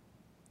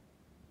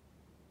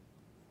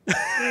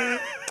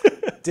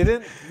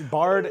 Didn't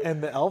Bard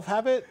and the elf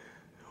have it?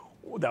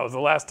 That was the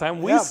last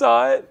time we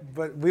saw it.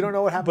 But we don't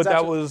know what happens But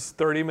after. that was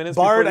 30 minutes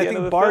Bard, before the end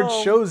of the Bard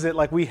film. shows it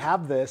like we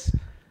have this.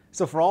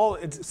 So for all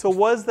it's So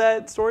was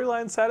that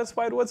storyline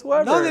satisfied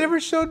whatsoever? No, they never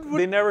showed.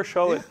 They never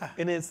show it,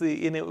 and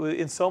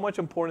and so much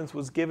importance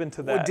was given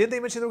to that. Well, did they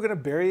mention they were going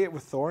to bury it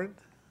with Thorin?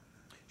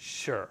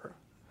 Sure,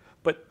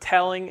 but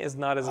telling is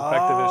not as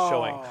effective as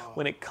showing.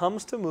 When it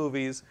comes to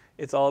movies,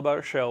 it's all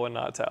about show and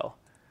not tell.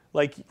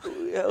 Like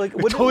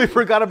we totally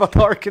forgot about the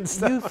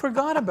Arkenstone. You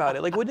forgot about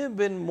it. Like, wouldn't it have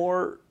been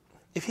more?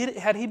 If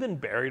had he been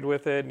buried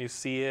with it and you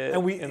see it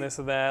and this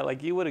and that,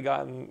 like you would have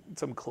gotten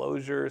some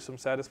closure, some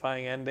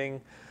satisfying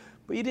ending,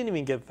 but you didn't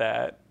even get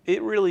that.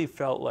 It really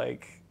felt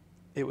like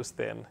it was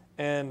thin,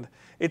 and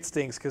it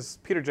stinks because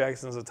Peter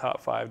Jackson's a top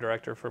 5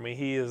 director for me.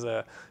 He is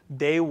a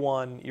day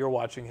one. You're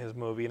watching his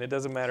movie, and it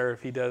doesn't matter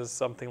if he does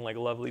something like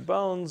Lovely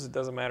Bones. It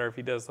doesn't matter if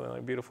he does something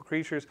like Beautiful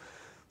Creatures.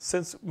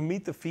 Since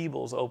Meet the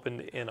Feebles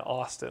opened in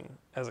Austin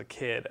as a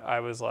kid, I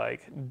was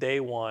like,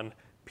 day one,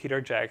 Peter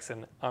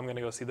Jackson, I'm going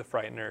to go see The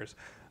Frighteners.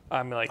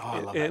 I'm like, I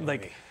love that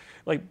movie.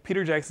 Like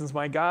Peter Jackson's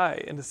my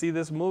guy. And to see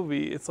this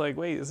movie, it's like,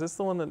 wait, is this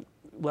the one that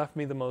left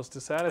me the most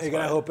dissatisfied? You're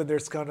going to open,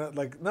 there's kind of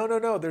like,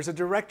 no, there's a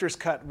director's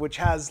cut, which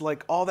has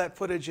like all that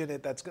footage in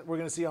it we're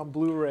going to see on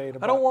Blu-ray.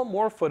 I don't want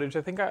more footage.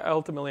 I think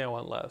ultimately I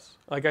want less.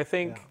 Like, I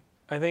think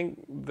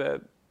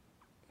that,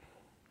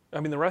 I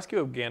mean, the rescue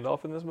of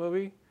Gandalf in this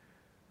movie,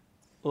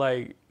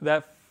 like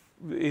that,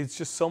 it's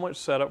just so much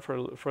setup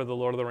for the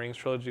Lord of the Rings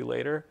trilogy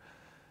later,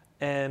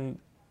 and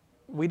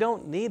we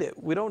don't need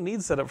it. We don't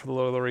need setup for the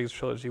Lord of the Rings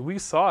trilogy. We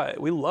saw it.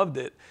 We loved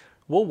it.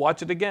 We'll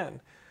watch it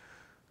again.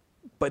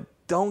 But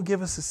don't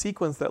give us a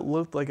sequence that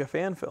looked like a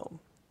fan film.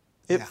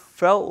 It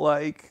felt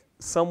like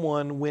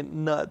someone went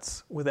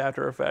nuts with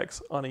After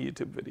Effects on a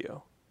YouTube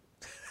video.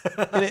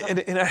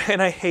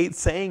 and I hate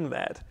saying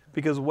that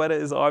because Weta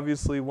is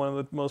obviously one of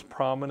the most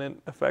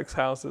prominent effects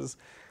houses,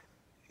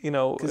 and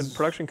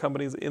production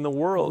companies in the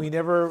world. We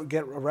never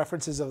get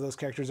references of those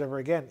characters ever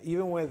again.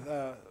 Even with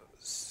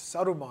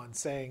Saruman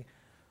saying,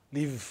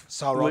 "Leave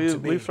Sauron to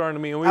me." Leave Sauron to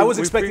me. And I was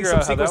expecting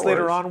some sequence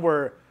later on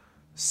where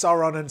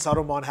Sauron and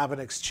Saruman have an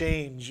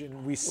exchange,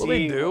 and we see. Well,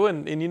 they do,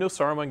 and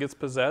Saruman gets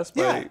possessed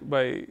by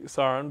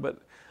Sauron,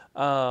 but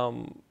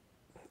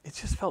it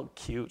just felt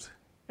cute.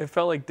 It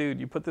felt like, dude,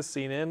 you put this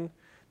scene in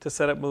to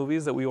set up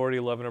movies that we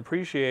already love and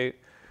appreciate.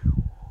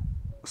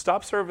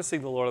 Stop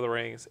servicing The Lord of the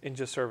Rings and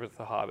just service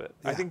The Hobbit.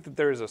 Yeah. I think that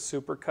there is a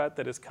supercut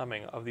that is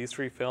coming of these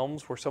 3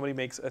 films where somebody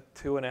makes a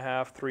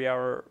 2.5, 3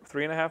 hour,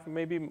 3.5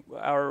 maybe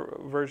hour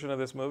version of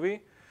this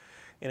movie.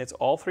 And it's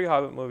all 3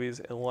 Hobbit movies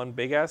in one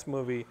big ass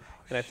movie.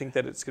 And I think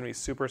that it's going to be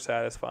super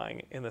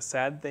satisfying. And the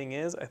sad thing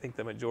is, I think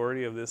the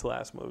majority of this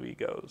last movie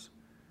goes.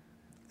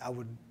 I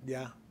would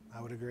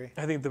agree.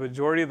 I think the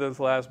majority of this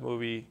last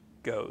movie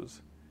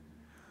goes.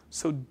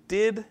 So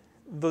did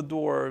the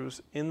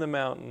dwarves in the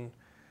mountain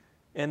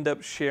end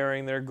up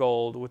sharing their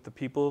gold with the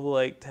people of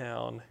Lake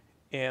Town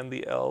and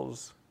the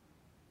elves?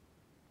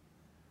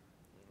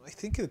 I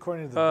think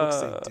according to the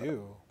books they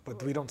do,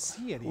 but we don't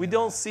see any. We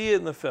don't see it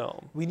in the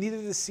film. We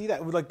needed to see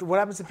that. Like, what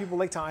happens to people in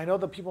Lake Town? I know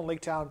the people in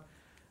Lake Town,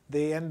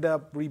 they end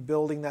up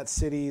rebuilding that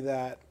city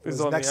that was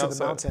next to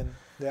the mountain,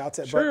 the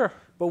outside. Sure.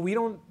 But we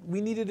don't.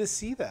 We needed to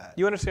see that.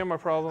 You understand my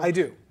problem? I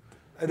do.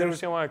 You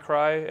understand why I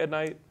cry at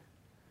night?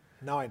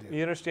 Now I do.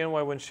 You understand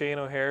why when Shane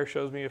O'Hare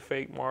shows me a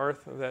fake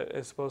Marth that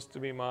is supposed to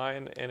be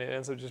mine and it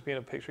ends up just being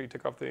a picture he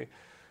took off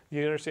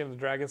you understand the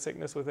dragon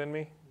sickness within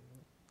me?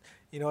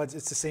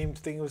 It's the same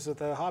thing as with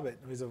the Hobbit.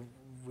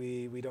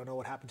 We don't know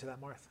what happened to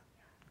that Marth.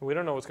 We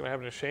don't know what's going to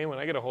happen to Shane when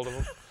I get a hold of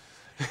him.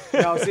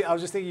 I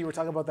was just thinking you were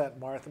talking about that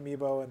Marth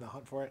amiibo and the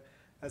hunt for it.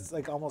 That's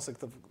like almost like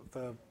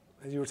the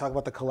you were talking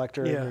about the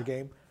collector in your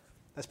game.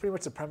 That's pretty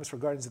much the premise for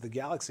Guardians of the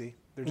Galaxy.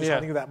 They're just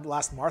hunting that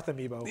last Marth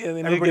amiibo. Yeah,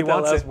 they everybody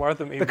wants that it. last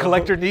Marth amiibo. The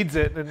collector needs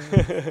it. And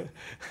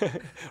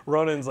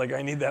Ronan's like,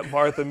 I need that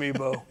Marth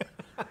amiibo.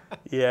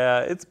 Yeah,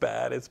 it's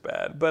bad. It's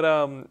bad. But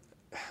I'm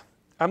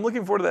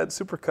looking forward to that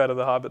supercut of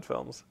the Hobbit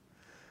films.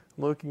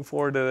 I'm looking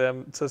forward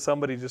to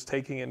somebody just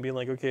taking it and being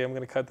like, okay, I'm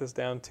going to cut this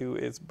down to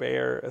its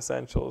bare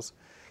essentials.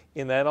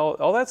 in that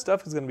all that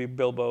stuff is going to be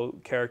Bilbo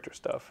character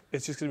stuff.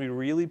 It's just going to be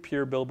really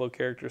pure Bilbo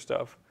character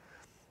stuff.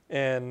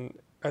 And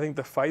I think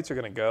the fights are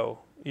going to go.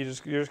 You're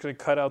just going to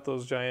cut out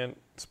those giant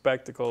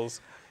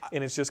spectacles,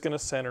 and it's just going to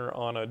center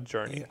on a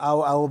journey. I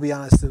will be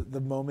honest,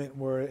 the moment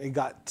where it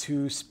got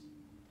too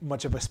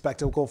much of a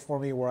spectacle for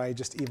me, where I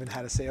just even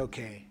had to say,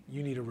 okay,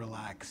 you need to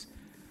relax.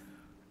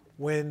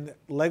 When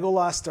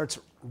Legolas starts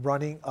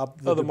running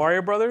up the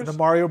Mario Brothers? The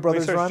Mario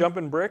Brothers when he starts run.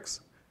 Jumping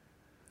bricks?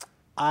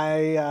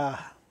 I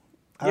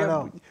don't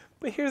know.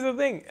 But here's the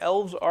thing.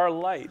 Elves are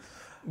light.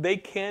 They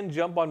can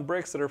jump on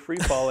bricks that are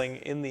free-falling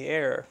in the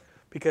air.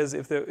 Because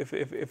if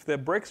the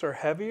bricks are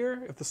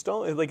heavier, if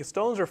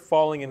stones are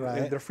falling and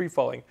they're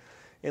free-falling,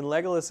 and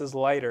Legolas is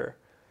lighter,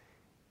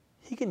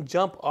 he can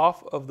jump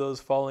off of those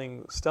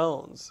falling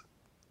stones.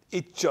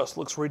 It just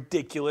looks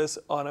ridiculous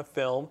on a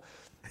film.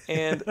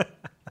 And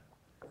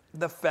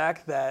the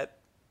fact that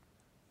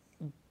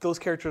those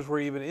characters were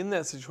even in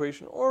that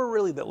situation, or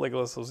really that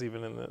Legolas was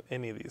even in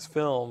any of these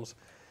films,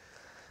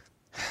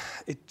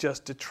 it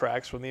just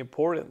detracts from the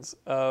importance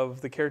of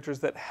the characters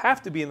that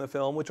have to be in the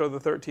film, which are the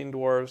 13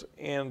 Dwarves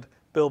and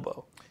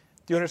Bilbo.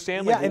 Do you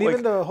understand? Yeah, and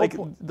even the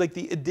whole like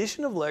the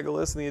addition of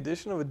Legolas and the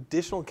addition of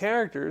additional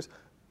characters,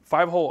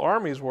 5 whole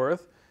armies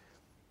worth,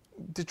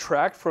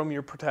 detract from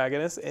your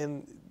protagonist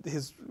and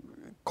his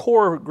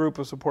core group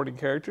of supporting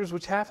characters,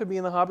 which have to be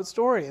in the Hobbit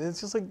story. And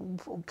it's just like,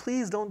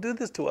 please don't do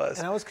this to us.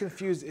 And I was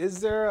confused.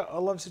 Is there a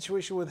love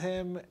situation with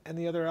him and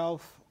the other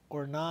elf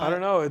or not? I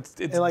don't know. It's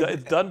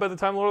done by the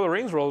time Lord of the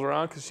Rings rolls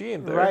around because she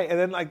ain't there. Right. And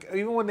then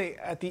even when they,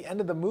 at the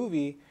end of the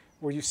movie,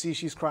 where you see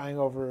she's crying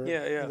over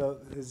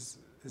his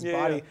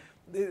body,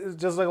 it's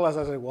just like last, I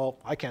was like, well,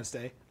 I can't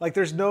stay. Like,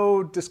 there's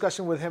no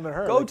discussion with him and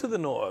her. Go to the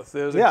north.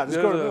 Go to the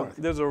north.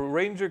 There's a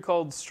ranger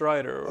called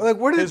Strider. Like,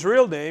 his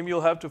real name, you'll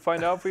have to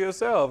find out for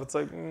yourself. It's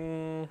like,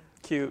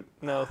 cute.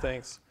 No,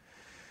 thanks.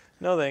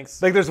 No,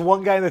 thanks. Like, there's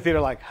one guy in the theater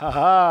like,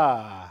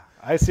 ha,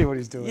 I see what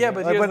he's doing. Yeah,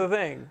 but here's the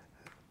thing.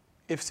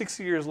 If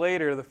 60 years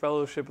later the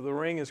Fellowship of the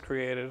Ring is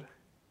created,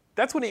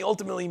 that's when he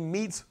ultimately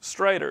meets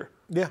Strider.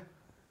 Yeah.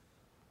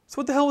 So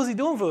what the hell was he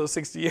doing for those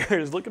 60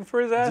 years? Looking for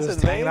his ass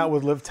just in hanging vain? out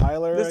with Liv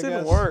Tyler, This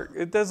didn't work.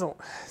 It doesn't.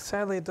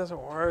 Sadly, it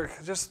doesn't work.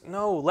 Just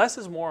no. Less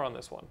is more on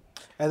this one.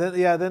 And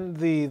then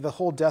the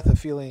whole death of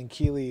Fili and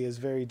Kili is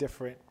very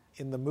different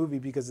in the movie,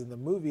 because in the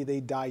movie they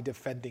die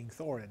defending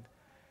Thorin.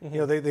 Mm-hmm. You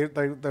know,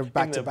 they're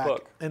back to back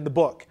in the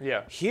book.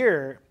 Yeah.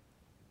 Here,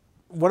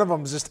 one of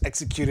them is just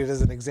executed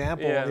as an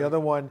example, and the other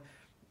one,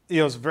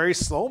 is very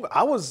slow.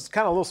 I was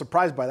kind of a little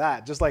surprised by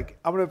that. Just like,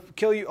 I'm gonna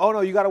kill you. Oh no,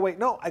 you gotta wait.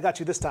 No, I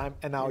got you this time,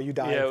 and now you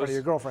die in front of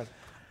your girlfriend.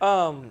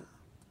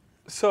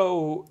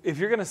 So if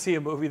you're gonna see a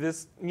movie,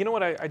 you know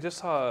what? I just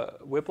saw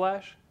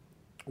Whiplash.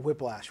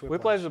 Whiplash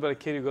is about a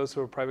kid who goes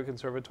to a private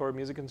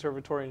music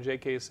conservatory, and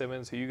J.K.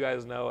 Simmons, who you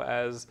guys know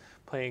as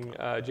playing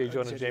J.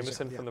 Jonah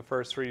Jameson from the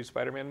first 3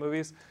 Spider-Man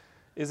movies,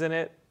 is in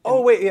it.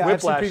 Oh wait, yeah,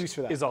 Whiplash I've seen previews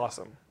for that. Is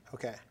awesome.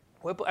 Okay.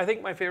 I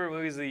think my favorite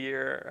movies of the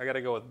year, I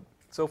gotta go with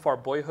so far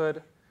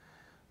Boyhood,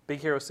 Big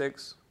Hero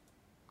 6,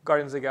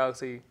 Guardians of the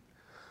Galaxy,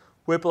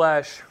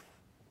 Whiplash,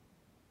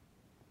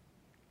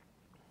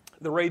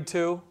 The Raid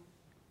 2,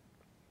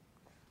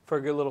 for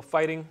a good little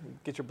fighting,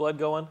 get your blood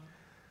going.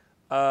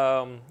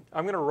 I'm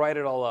gonna write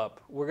it all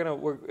up. We're on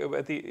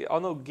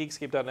the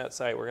Geekscape.net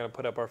site. We're gonna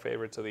put up our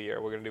favorites of the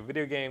year. We're gonna do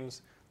video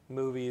games,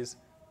 movies,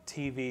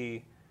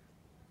 TV,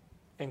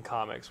 and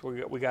comics.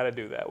 We got to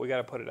do that. We got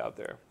to put it out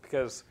there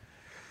because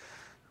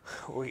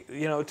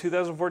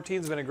 2014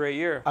 has been a great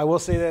year. I will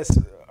say this.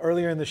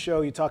 Earlier in the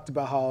show, you talked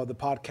about how the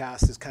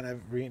podcast is kind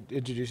of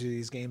reintroducing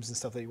these games and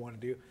stuff that you want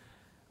to do.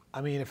 I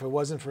mean, if it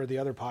wasn't for the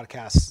other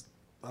podcasts,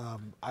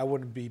 I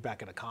wouldn't be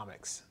back into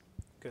comics,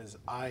 because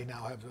I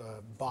now have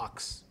a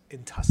box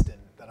in Tustin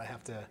that I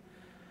have to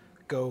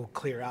go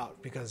clear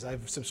out, because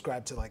I've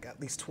subscribed to like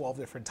at least 12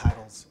 different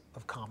titles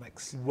of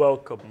comics.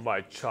 Welcome,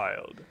 my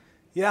child.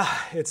 Yeah,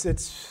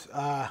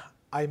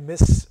 I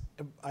miss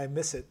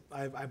it.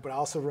 But I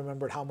also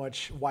remembered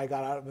why I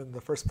got out of it in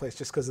the first place,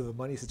 just because of the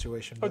money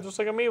situation. Oh, just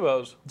like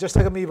Amiibos. Just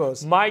like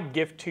Amiibos. My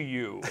gift to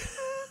you.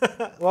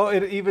 Well,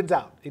 it evens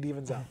out.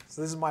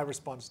 So this is my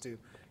response to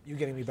you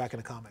getting me back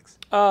into comics.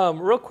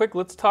 Real quick,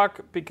 let's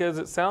talk, because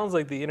it sounds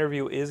like the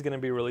interview is going to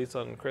be released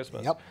on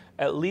Christmas. Yep.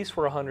 At least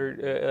for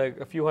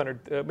a few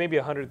hundred, maybe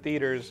 100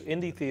 theaters,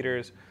 indie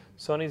theaters.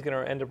 Sony's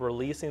going to end up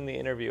releasing the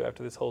interview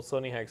after this whole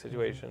Sony hack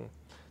situation. Mm-hmm.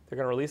 They're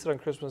going to release it on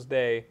Christmas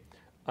Day.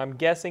 I'm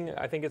guessing,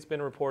 I think it's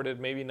been reported,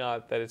 maybe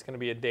not, that it's going to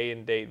be a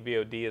day-and-date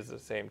VOD at the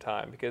same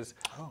time. Because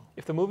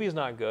if the movie is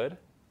not good,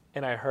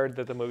 and I heard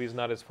that the movie is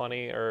not as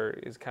funny or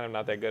is kind of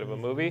not that good of a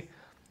movie,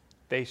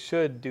 they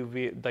should do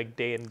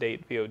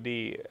day-and-date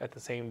VOD at the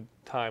same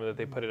time that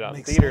they put it out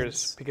in theaters.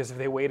 Sense. Because if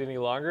they wait any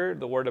longer,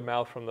 the word of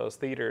mouth from those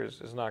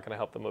theaters is not going to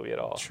help the movie at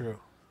all. True.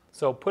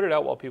 So put it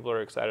out while people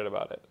are excited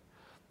about it.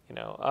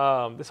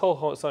 This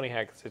whole Sony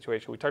hack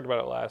situation, we talked about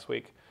it last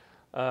week.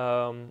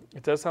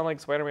 It does sound like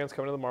Spider-Man's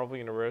coming to the Marvel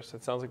Universe.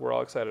 It sounds like we're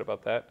all excited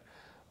about that.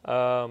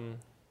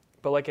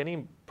 But like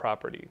any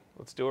property,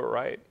 let's do it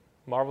right.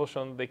 Marvel's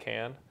shown that they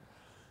can.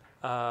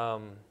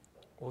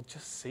 We'll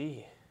just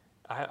see.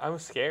 I'm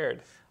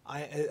scared.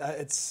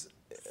 It's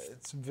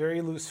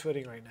very loose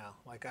footing right now.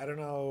 Like, I don't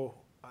know.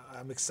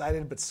 I'm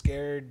excited but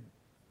scared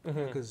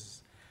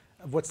because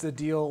what's the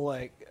deal?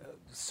 Like,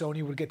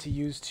 Sony would get to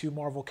use 2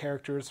 Marvel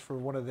characters for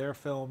one of their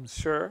films.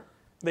 Sure.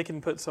 They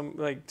can put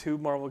 2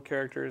 Marvel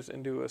characters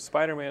into a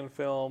Spider-Man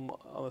film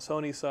on the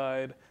Sony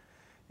side.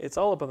 It's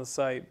all up on the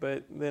site,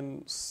 but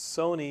then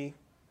Sony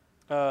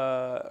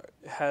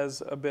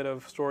has a bit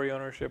of story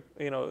ownership.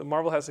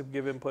 Marvel has to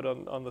give input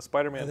on the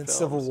Spider-Man And then films.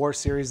 Civil War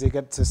series, they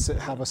get to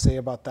have a say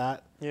about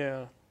that.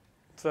 Yeah.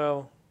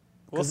 So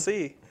we'll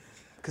see.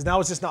 Because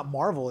now it's just not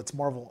Marvel; it's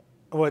Marvel.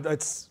 Well,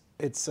 it's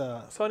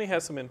Sony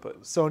has some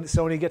input.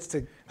 Sony gets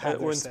to have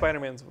their when say.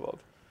 Spider-Man's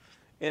involved.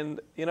 And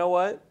you know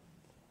what?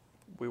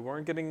 We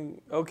weren't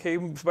getting okay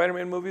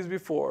Spider-Man movies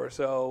before,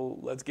 so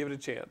let's give it a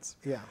chance.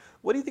 Yeah.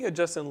 What do you think of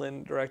Justin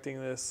Lin directing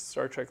this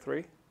Star Trek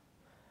 3?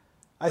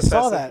 I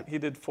saw that. He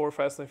did 4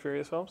 Fast and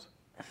Furious films.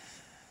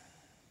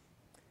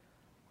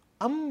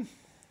 I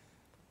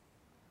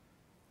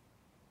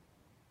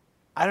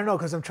don't know,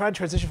 because I'm trying to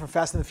transition from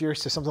Fast and the Furious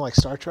to something like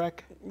Star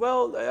Trek.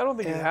 Well, I don't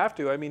think you have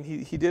to. I mean,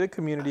 he did a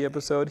Community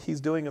episode. He's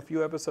doing a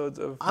few episodes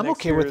of I'm next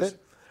okay with year's- it.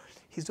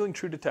 He's doing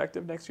True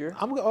Detective next year.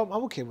 I'm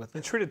okay with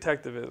And it. True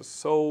Detective is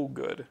so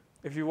good.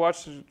 If you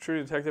watch True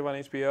Detective on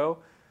HBO,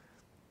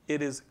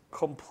 it is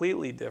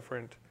completely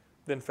different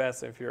than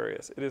Fast and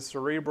Furious. It is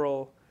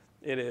cerebral.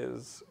 It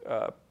is,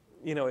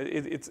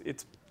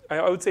 it's.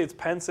 I would say it's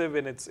pensive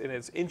and it's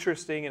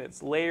interesting and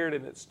it's layered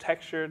and it's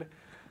textured.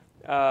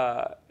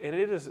 And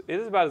it is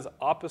about as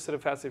opposite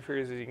of Fast and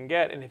Furious as you can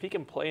get. And if he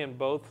can play in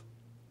both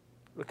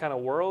the kind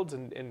of worlds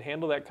and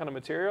handle that kind of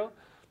material,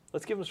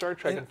 let's give him Star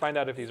Trek and find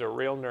out if he's a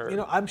real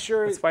nerd. I'm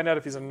sure. Let's find out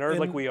if he's a nerd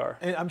like we are.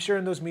 And I'm sure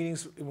in those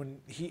meetings,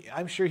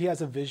 I'm sure he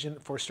has a vision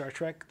for Star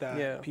Trek that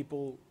Yeah.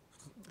 people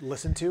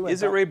listen to.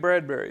 Is it Ray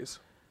Bradbury's?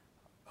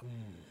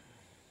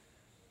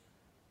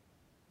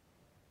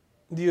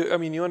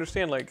 You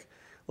understand, like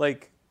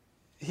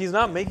he's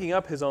not making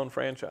up his own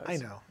franchise. I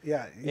know,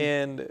 yeah.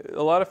 And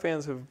a lot of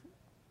fans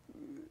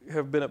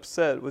have been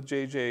upset with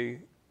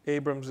J.J.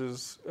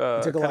 Abrams's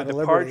kind of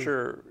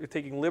departure,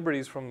 taking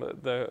liberties from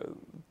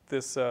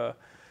this Ray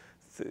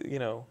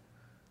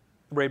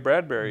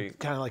Bradbury.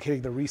 Kind of like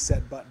hitting the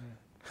reset button.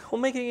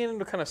 Well, making it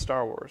into kind of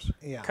Star Wars.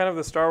 Yeah. Kind of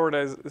the Star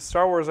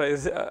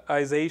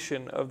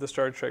Warsization of the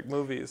Star Trek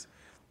movies.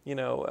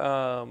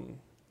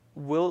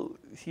 Will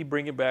he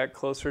bring it back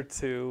closer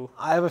to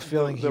I have a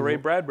feeling the Ray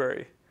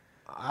Bradbury?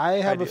 I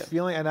have idea. a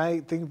feeling, and I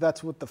think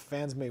that's what the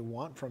fans may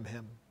want from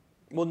him.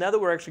 Well, now that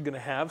we're actually going to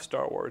have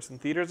Star Wars in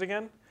theaters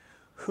again,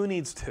 who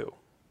needs 2?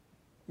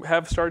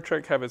 Have Star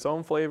Trek have its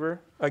own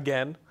flavor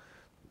again,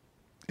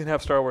 and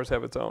have Star Wars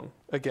have its own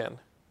again.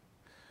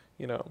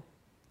 And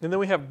then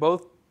we have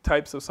both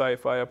types of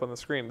sci-fi up on the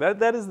screen.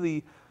 That is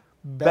the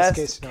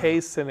best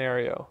case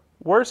scenario.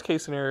 Worst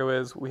case scenario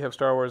is we have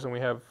Star Wars and we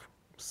have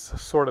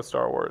sort of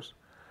Star Wars.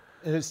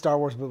 And it's Star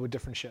Wars, but with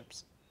different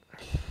ships.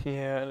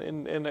 Yeah,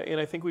 and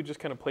I think we just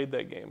kind of played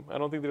that game. I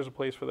don't think there's a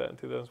place for that in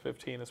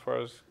 2015 as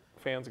far as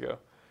fans go.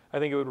 I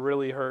think it would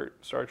really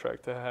hurt Star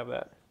Trek to have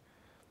that.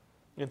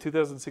 In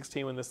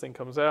 2016, when this thing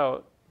comes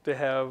out, to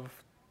have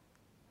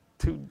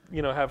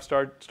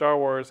Star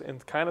Wars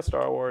and kind of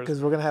Star Wars.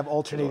 Because we're going to have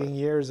alternating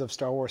years of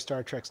Star Wars,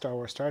 Star Trek, Star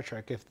Wars, Star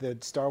Trek. If the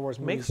Star Wars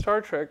movies... Make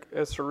Star Trek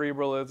as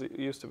cerebral as it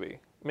used to be.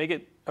 Make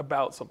it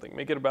about something.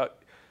 Make it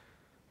about,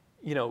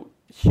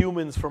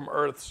 humans from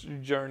Earth's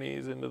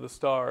journeys into the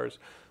stars.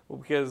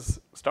 Because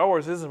Star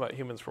Wars isn't about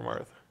humans from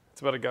Earth.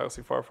 It's about a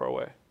galaxy far, far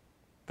away.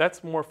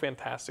 That's more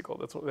fantastical.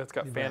 That's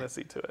got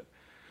fantasy to it.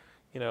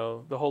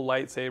 The whole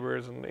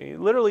lightsabers, and it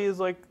literally is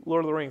like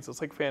Lord of the Rings.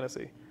 It's like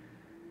fantasy.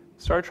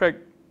 Star Trek,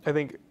 I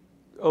think,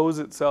 owes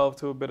itself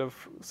to a bit of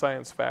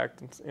science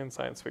fact and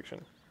science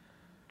fiction.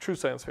 True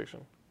science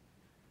fiction.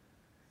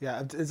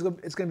 Yeah, it's going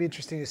to be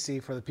interesting to see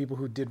for the people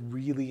who did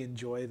really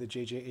enjoy the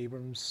J.J.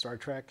 Abrams Star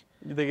Trek.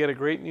 They get a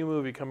great new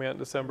movie coming out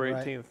December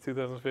 18th,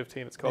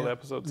 2015. It's called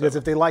Episode 7. Because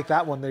if they like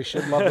that one, they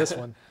should love this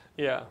one.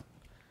 Yeah.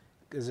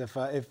 Because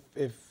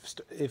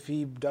if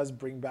he does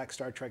bring back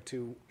Star Trek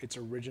to its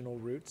original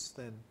roots,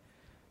 then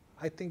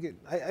I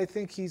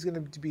think he's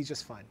going to be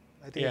just fine.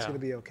 I think it's going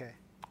to be okay.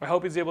 I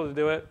hope he's able to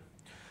do it.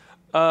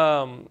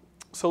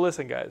 So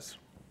listen, guys.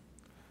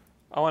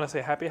 I want to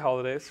say happy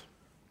holidays.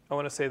 I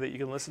want to say that you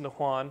can listen to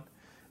Juan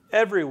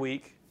every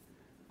week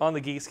on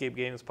the Geekscape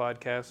Games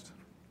podcast.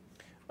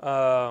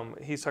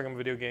 He's talking about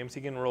video games.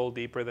 He can roll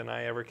deeper than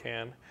I ever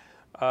can.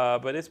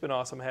 But it's been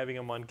awesome having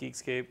him on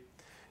Geekscape.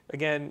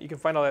 Again, you can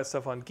find all that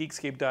stuff on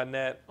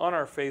geekscape.net, on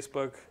our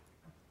Facebook.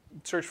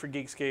 Search for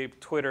Geekscape,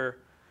 Twitter,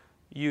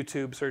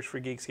 YouTube, search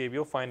for Geekscape.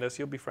 You'll find us.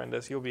 You'll befriend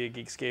us. You'll be a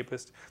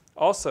Geekscapist.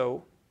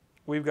 Also,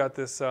 we've got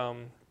this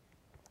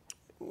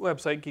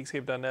website,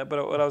 geekscape.net,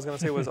 but what I was going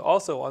to say was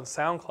also on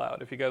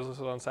SoundCloud. If you guys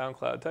listen on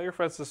SoundCloud, tell your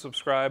friends to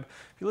subscribe.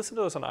 If you listen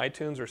to us on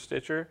iTunes or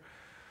Stitcher,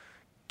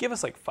 give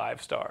us like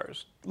 5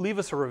 stars. Leave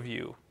us a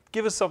review.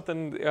 Give us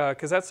something,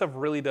 because that stuff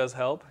really does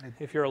help.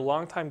 If you're a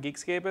longtime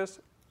Geekscapist,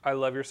 I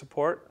love your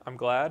support. I'm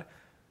glad.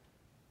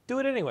 do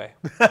it anyway.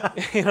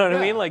 You know what I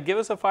mean? Like, give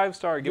us a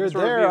 5-star. Give us a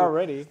there review.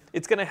 already.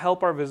 It's going to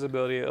help our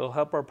visibility. It'll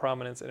help our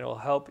prominence, and it'll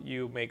help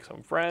you make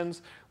some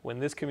friends when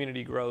this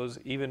community grows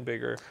even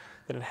bigger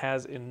than it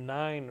has in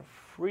 9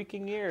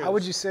 freaking years. How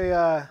would you say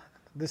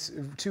this?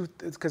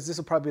 Because this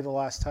will probably be the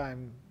last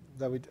time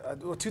that we.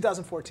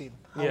 2014.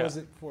 How was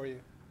it for you?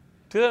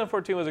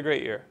 2014 was a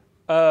great year.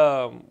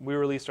 We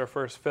released our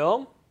first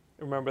film.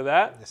 Remember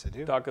that? Yes, I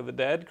do. Dock of the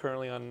Dead,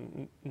 currently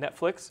on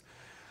Netflix.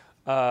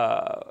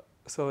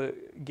 So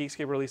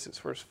Geekscape released its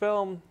first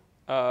film.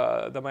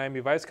 The Miami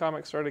Vice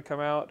comics started to come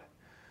out.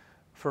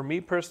 For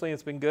me personally,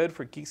 it's been good.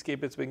 For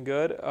Geekscape, it's been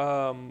good.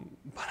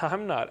 But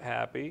I'm not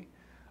happy.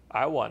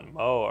 I want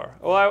more.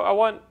 Well, I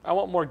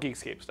want more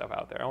Geekscape stuff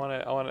out there.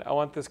 I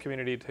want this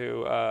community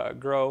to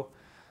grow.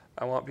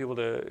 I want people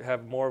to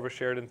have more of a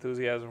shared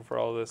enthusiasm for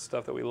all this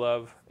stuff that we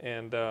love,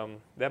 and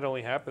that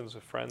only happens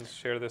if friends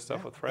share this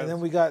stuff with friends. And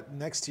then we got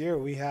next year.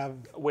 We have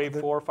Wave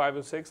 4, 5,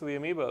 and 6 of the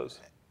Amiibos.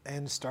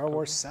 And Star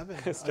Wars 7.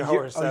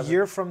 Wars 7. A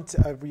year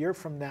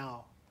from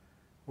now,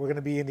 we're going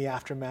to be in the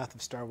aftermath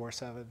of Star Wars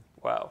 7.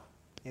 Wow.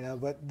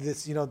 But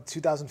this,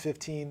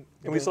 2015.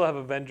 And we still have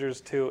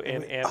Avengers 2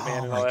 and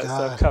Ant-Man and all that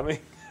God. stuff coming.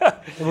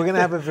 And we're going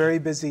to have a very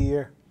busy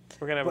year.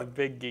 We're going to have a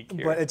big geek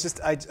year. But it's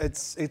just,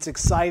 it's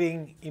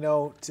exciting, to, And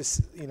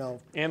we're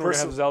going to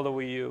have Zelda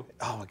Wii U.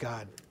 Oh my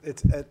God.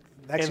 It's next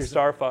And year.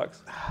 Star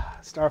Fox.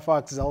 Star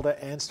Fox,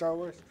 Zelda, and Star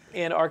Wars.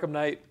 And Arkham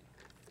Knight.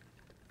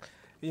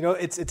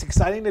 It's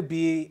exciting to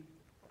be,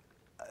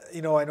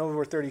 I know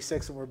we're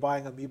 36 and we're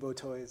buying Amiibo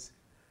toys,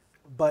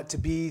 but to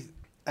be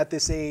at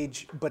this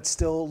age, but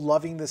still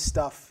loving the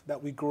stuff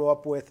that we grew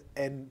up with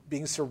and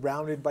being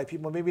surrounded by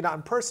people, maybe not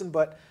in person,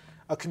 but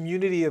a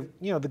community of,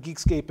 the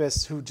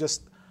Geekscapists who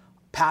just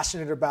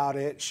passionate about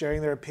it,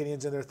 sharing their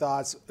opinions and their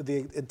thoughts,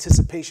 the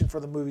anticipation for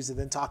the movies, and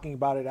then talking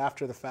about it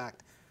after the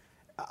fact.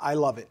 I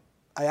love it.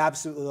 I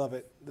absolutely love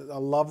it. I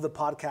love the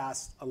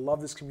podcast. I love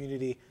this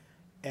community.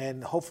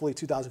 And hopefully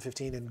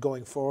 2015 and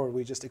going forward,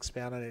 we just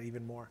expand on it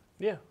even more.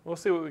 Yeah, we'll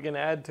see what we can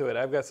add to it.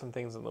 I've got some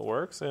things in the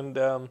works, and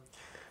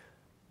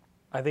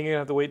I think you're going to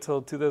have to wait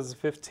till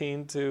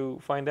 2015 to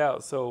find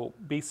out. So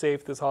be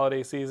safe this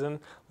holiday season.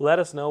 Let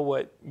us know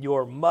what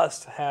your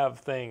must-have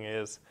thing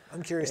is.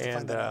 I'm curious to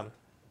find that out.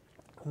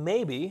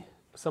 Maybe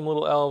some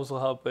little elves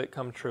will help it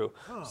come true.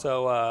 Oh.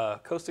 So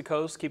coast to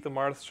coast, keep the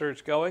Martha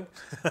Church going.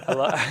 I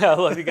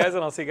love you guys,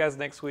 and I'll see you guys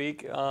next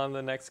week on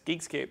the next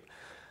Geekscape.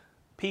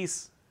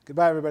 Peace.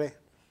 Goodbye, everybody.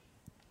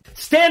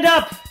 Stand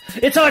up!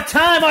 It's our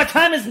time! Our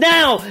time is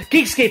now!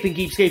 Geekscape and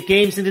Geekscape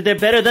Games think that they're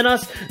better than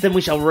us? Then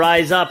we shall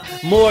rise up.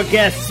 More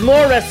guests,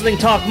 more wrestling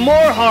talk, more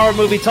horror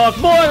movie talk,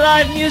 more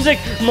live music,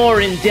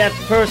 more in-depth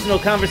personal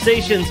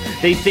conversations.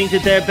 They think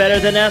that they're better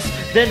than us?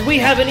 Then we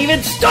haven't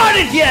even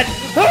started yet!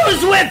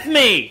 Who's with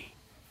me?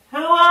 Who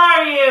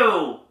are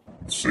you?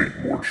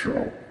 St. Mort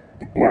Show,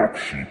 the black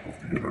sheep of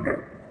the internet.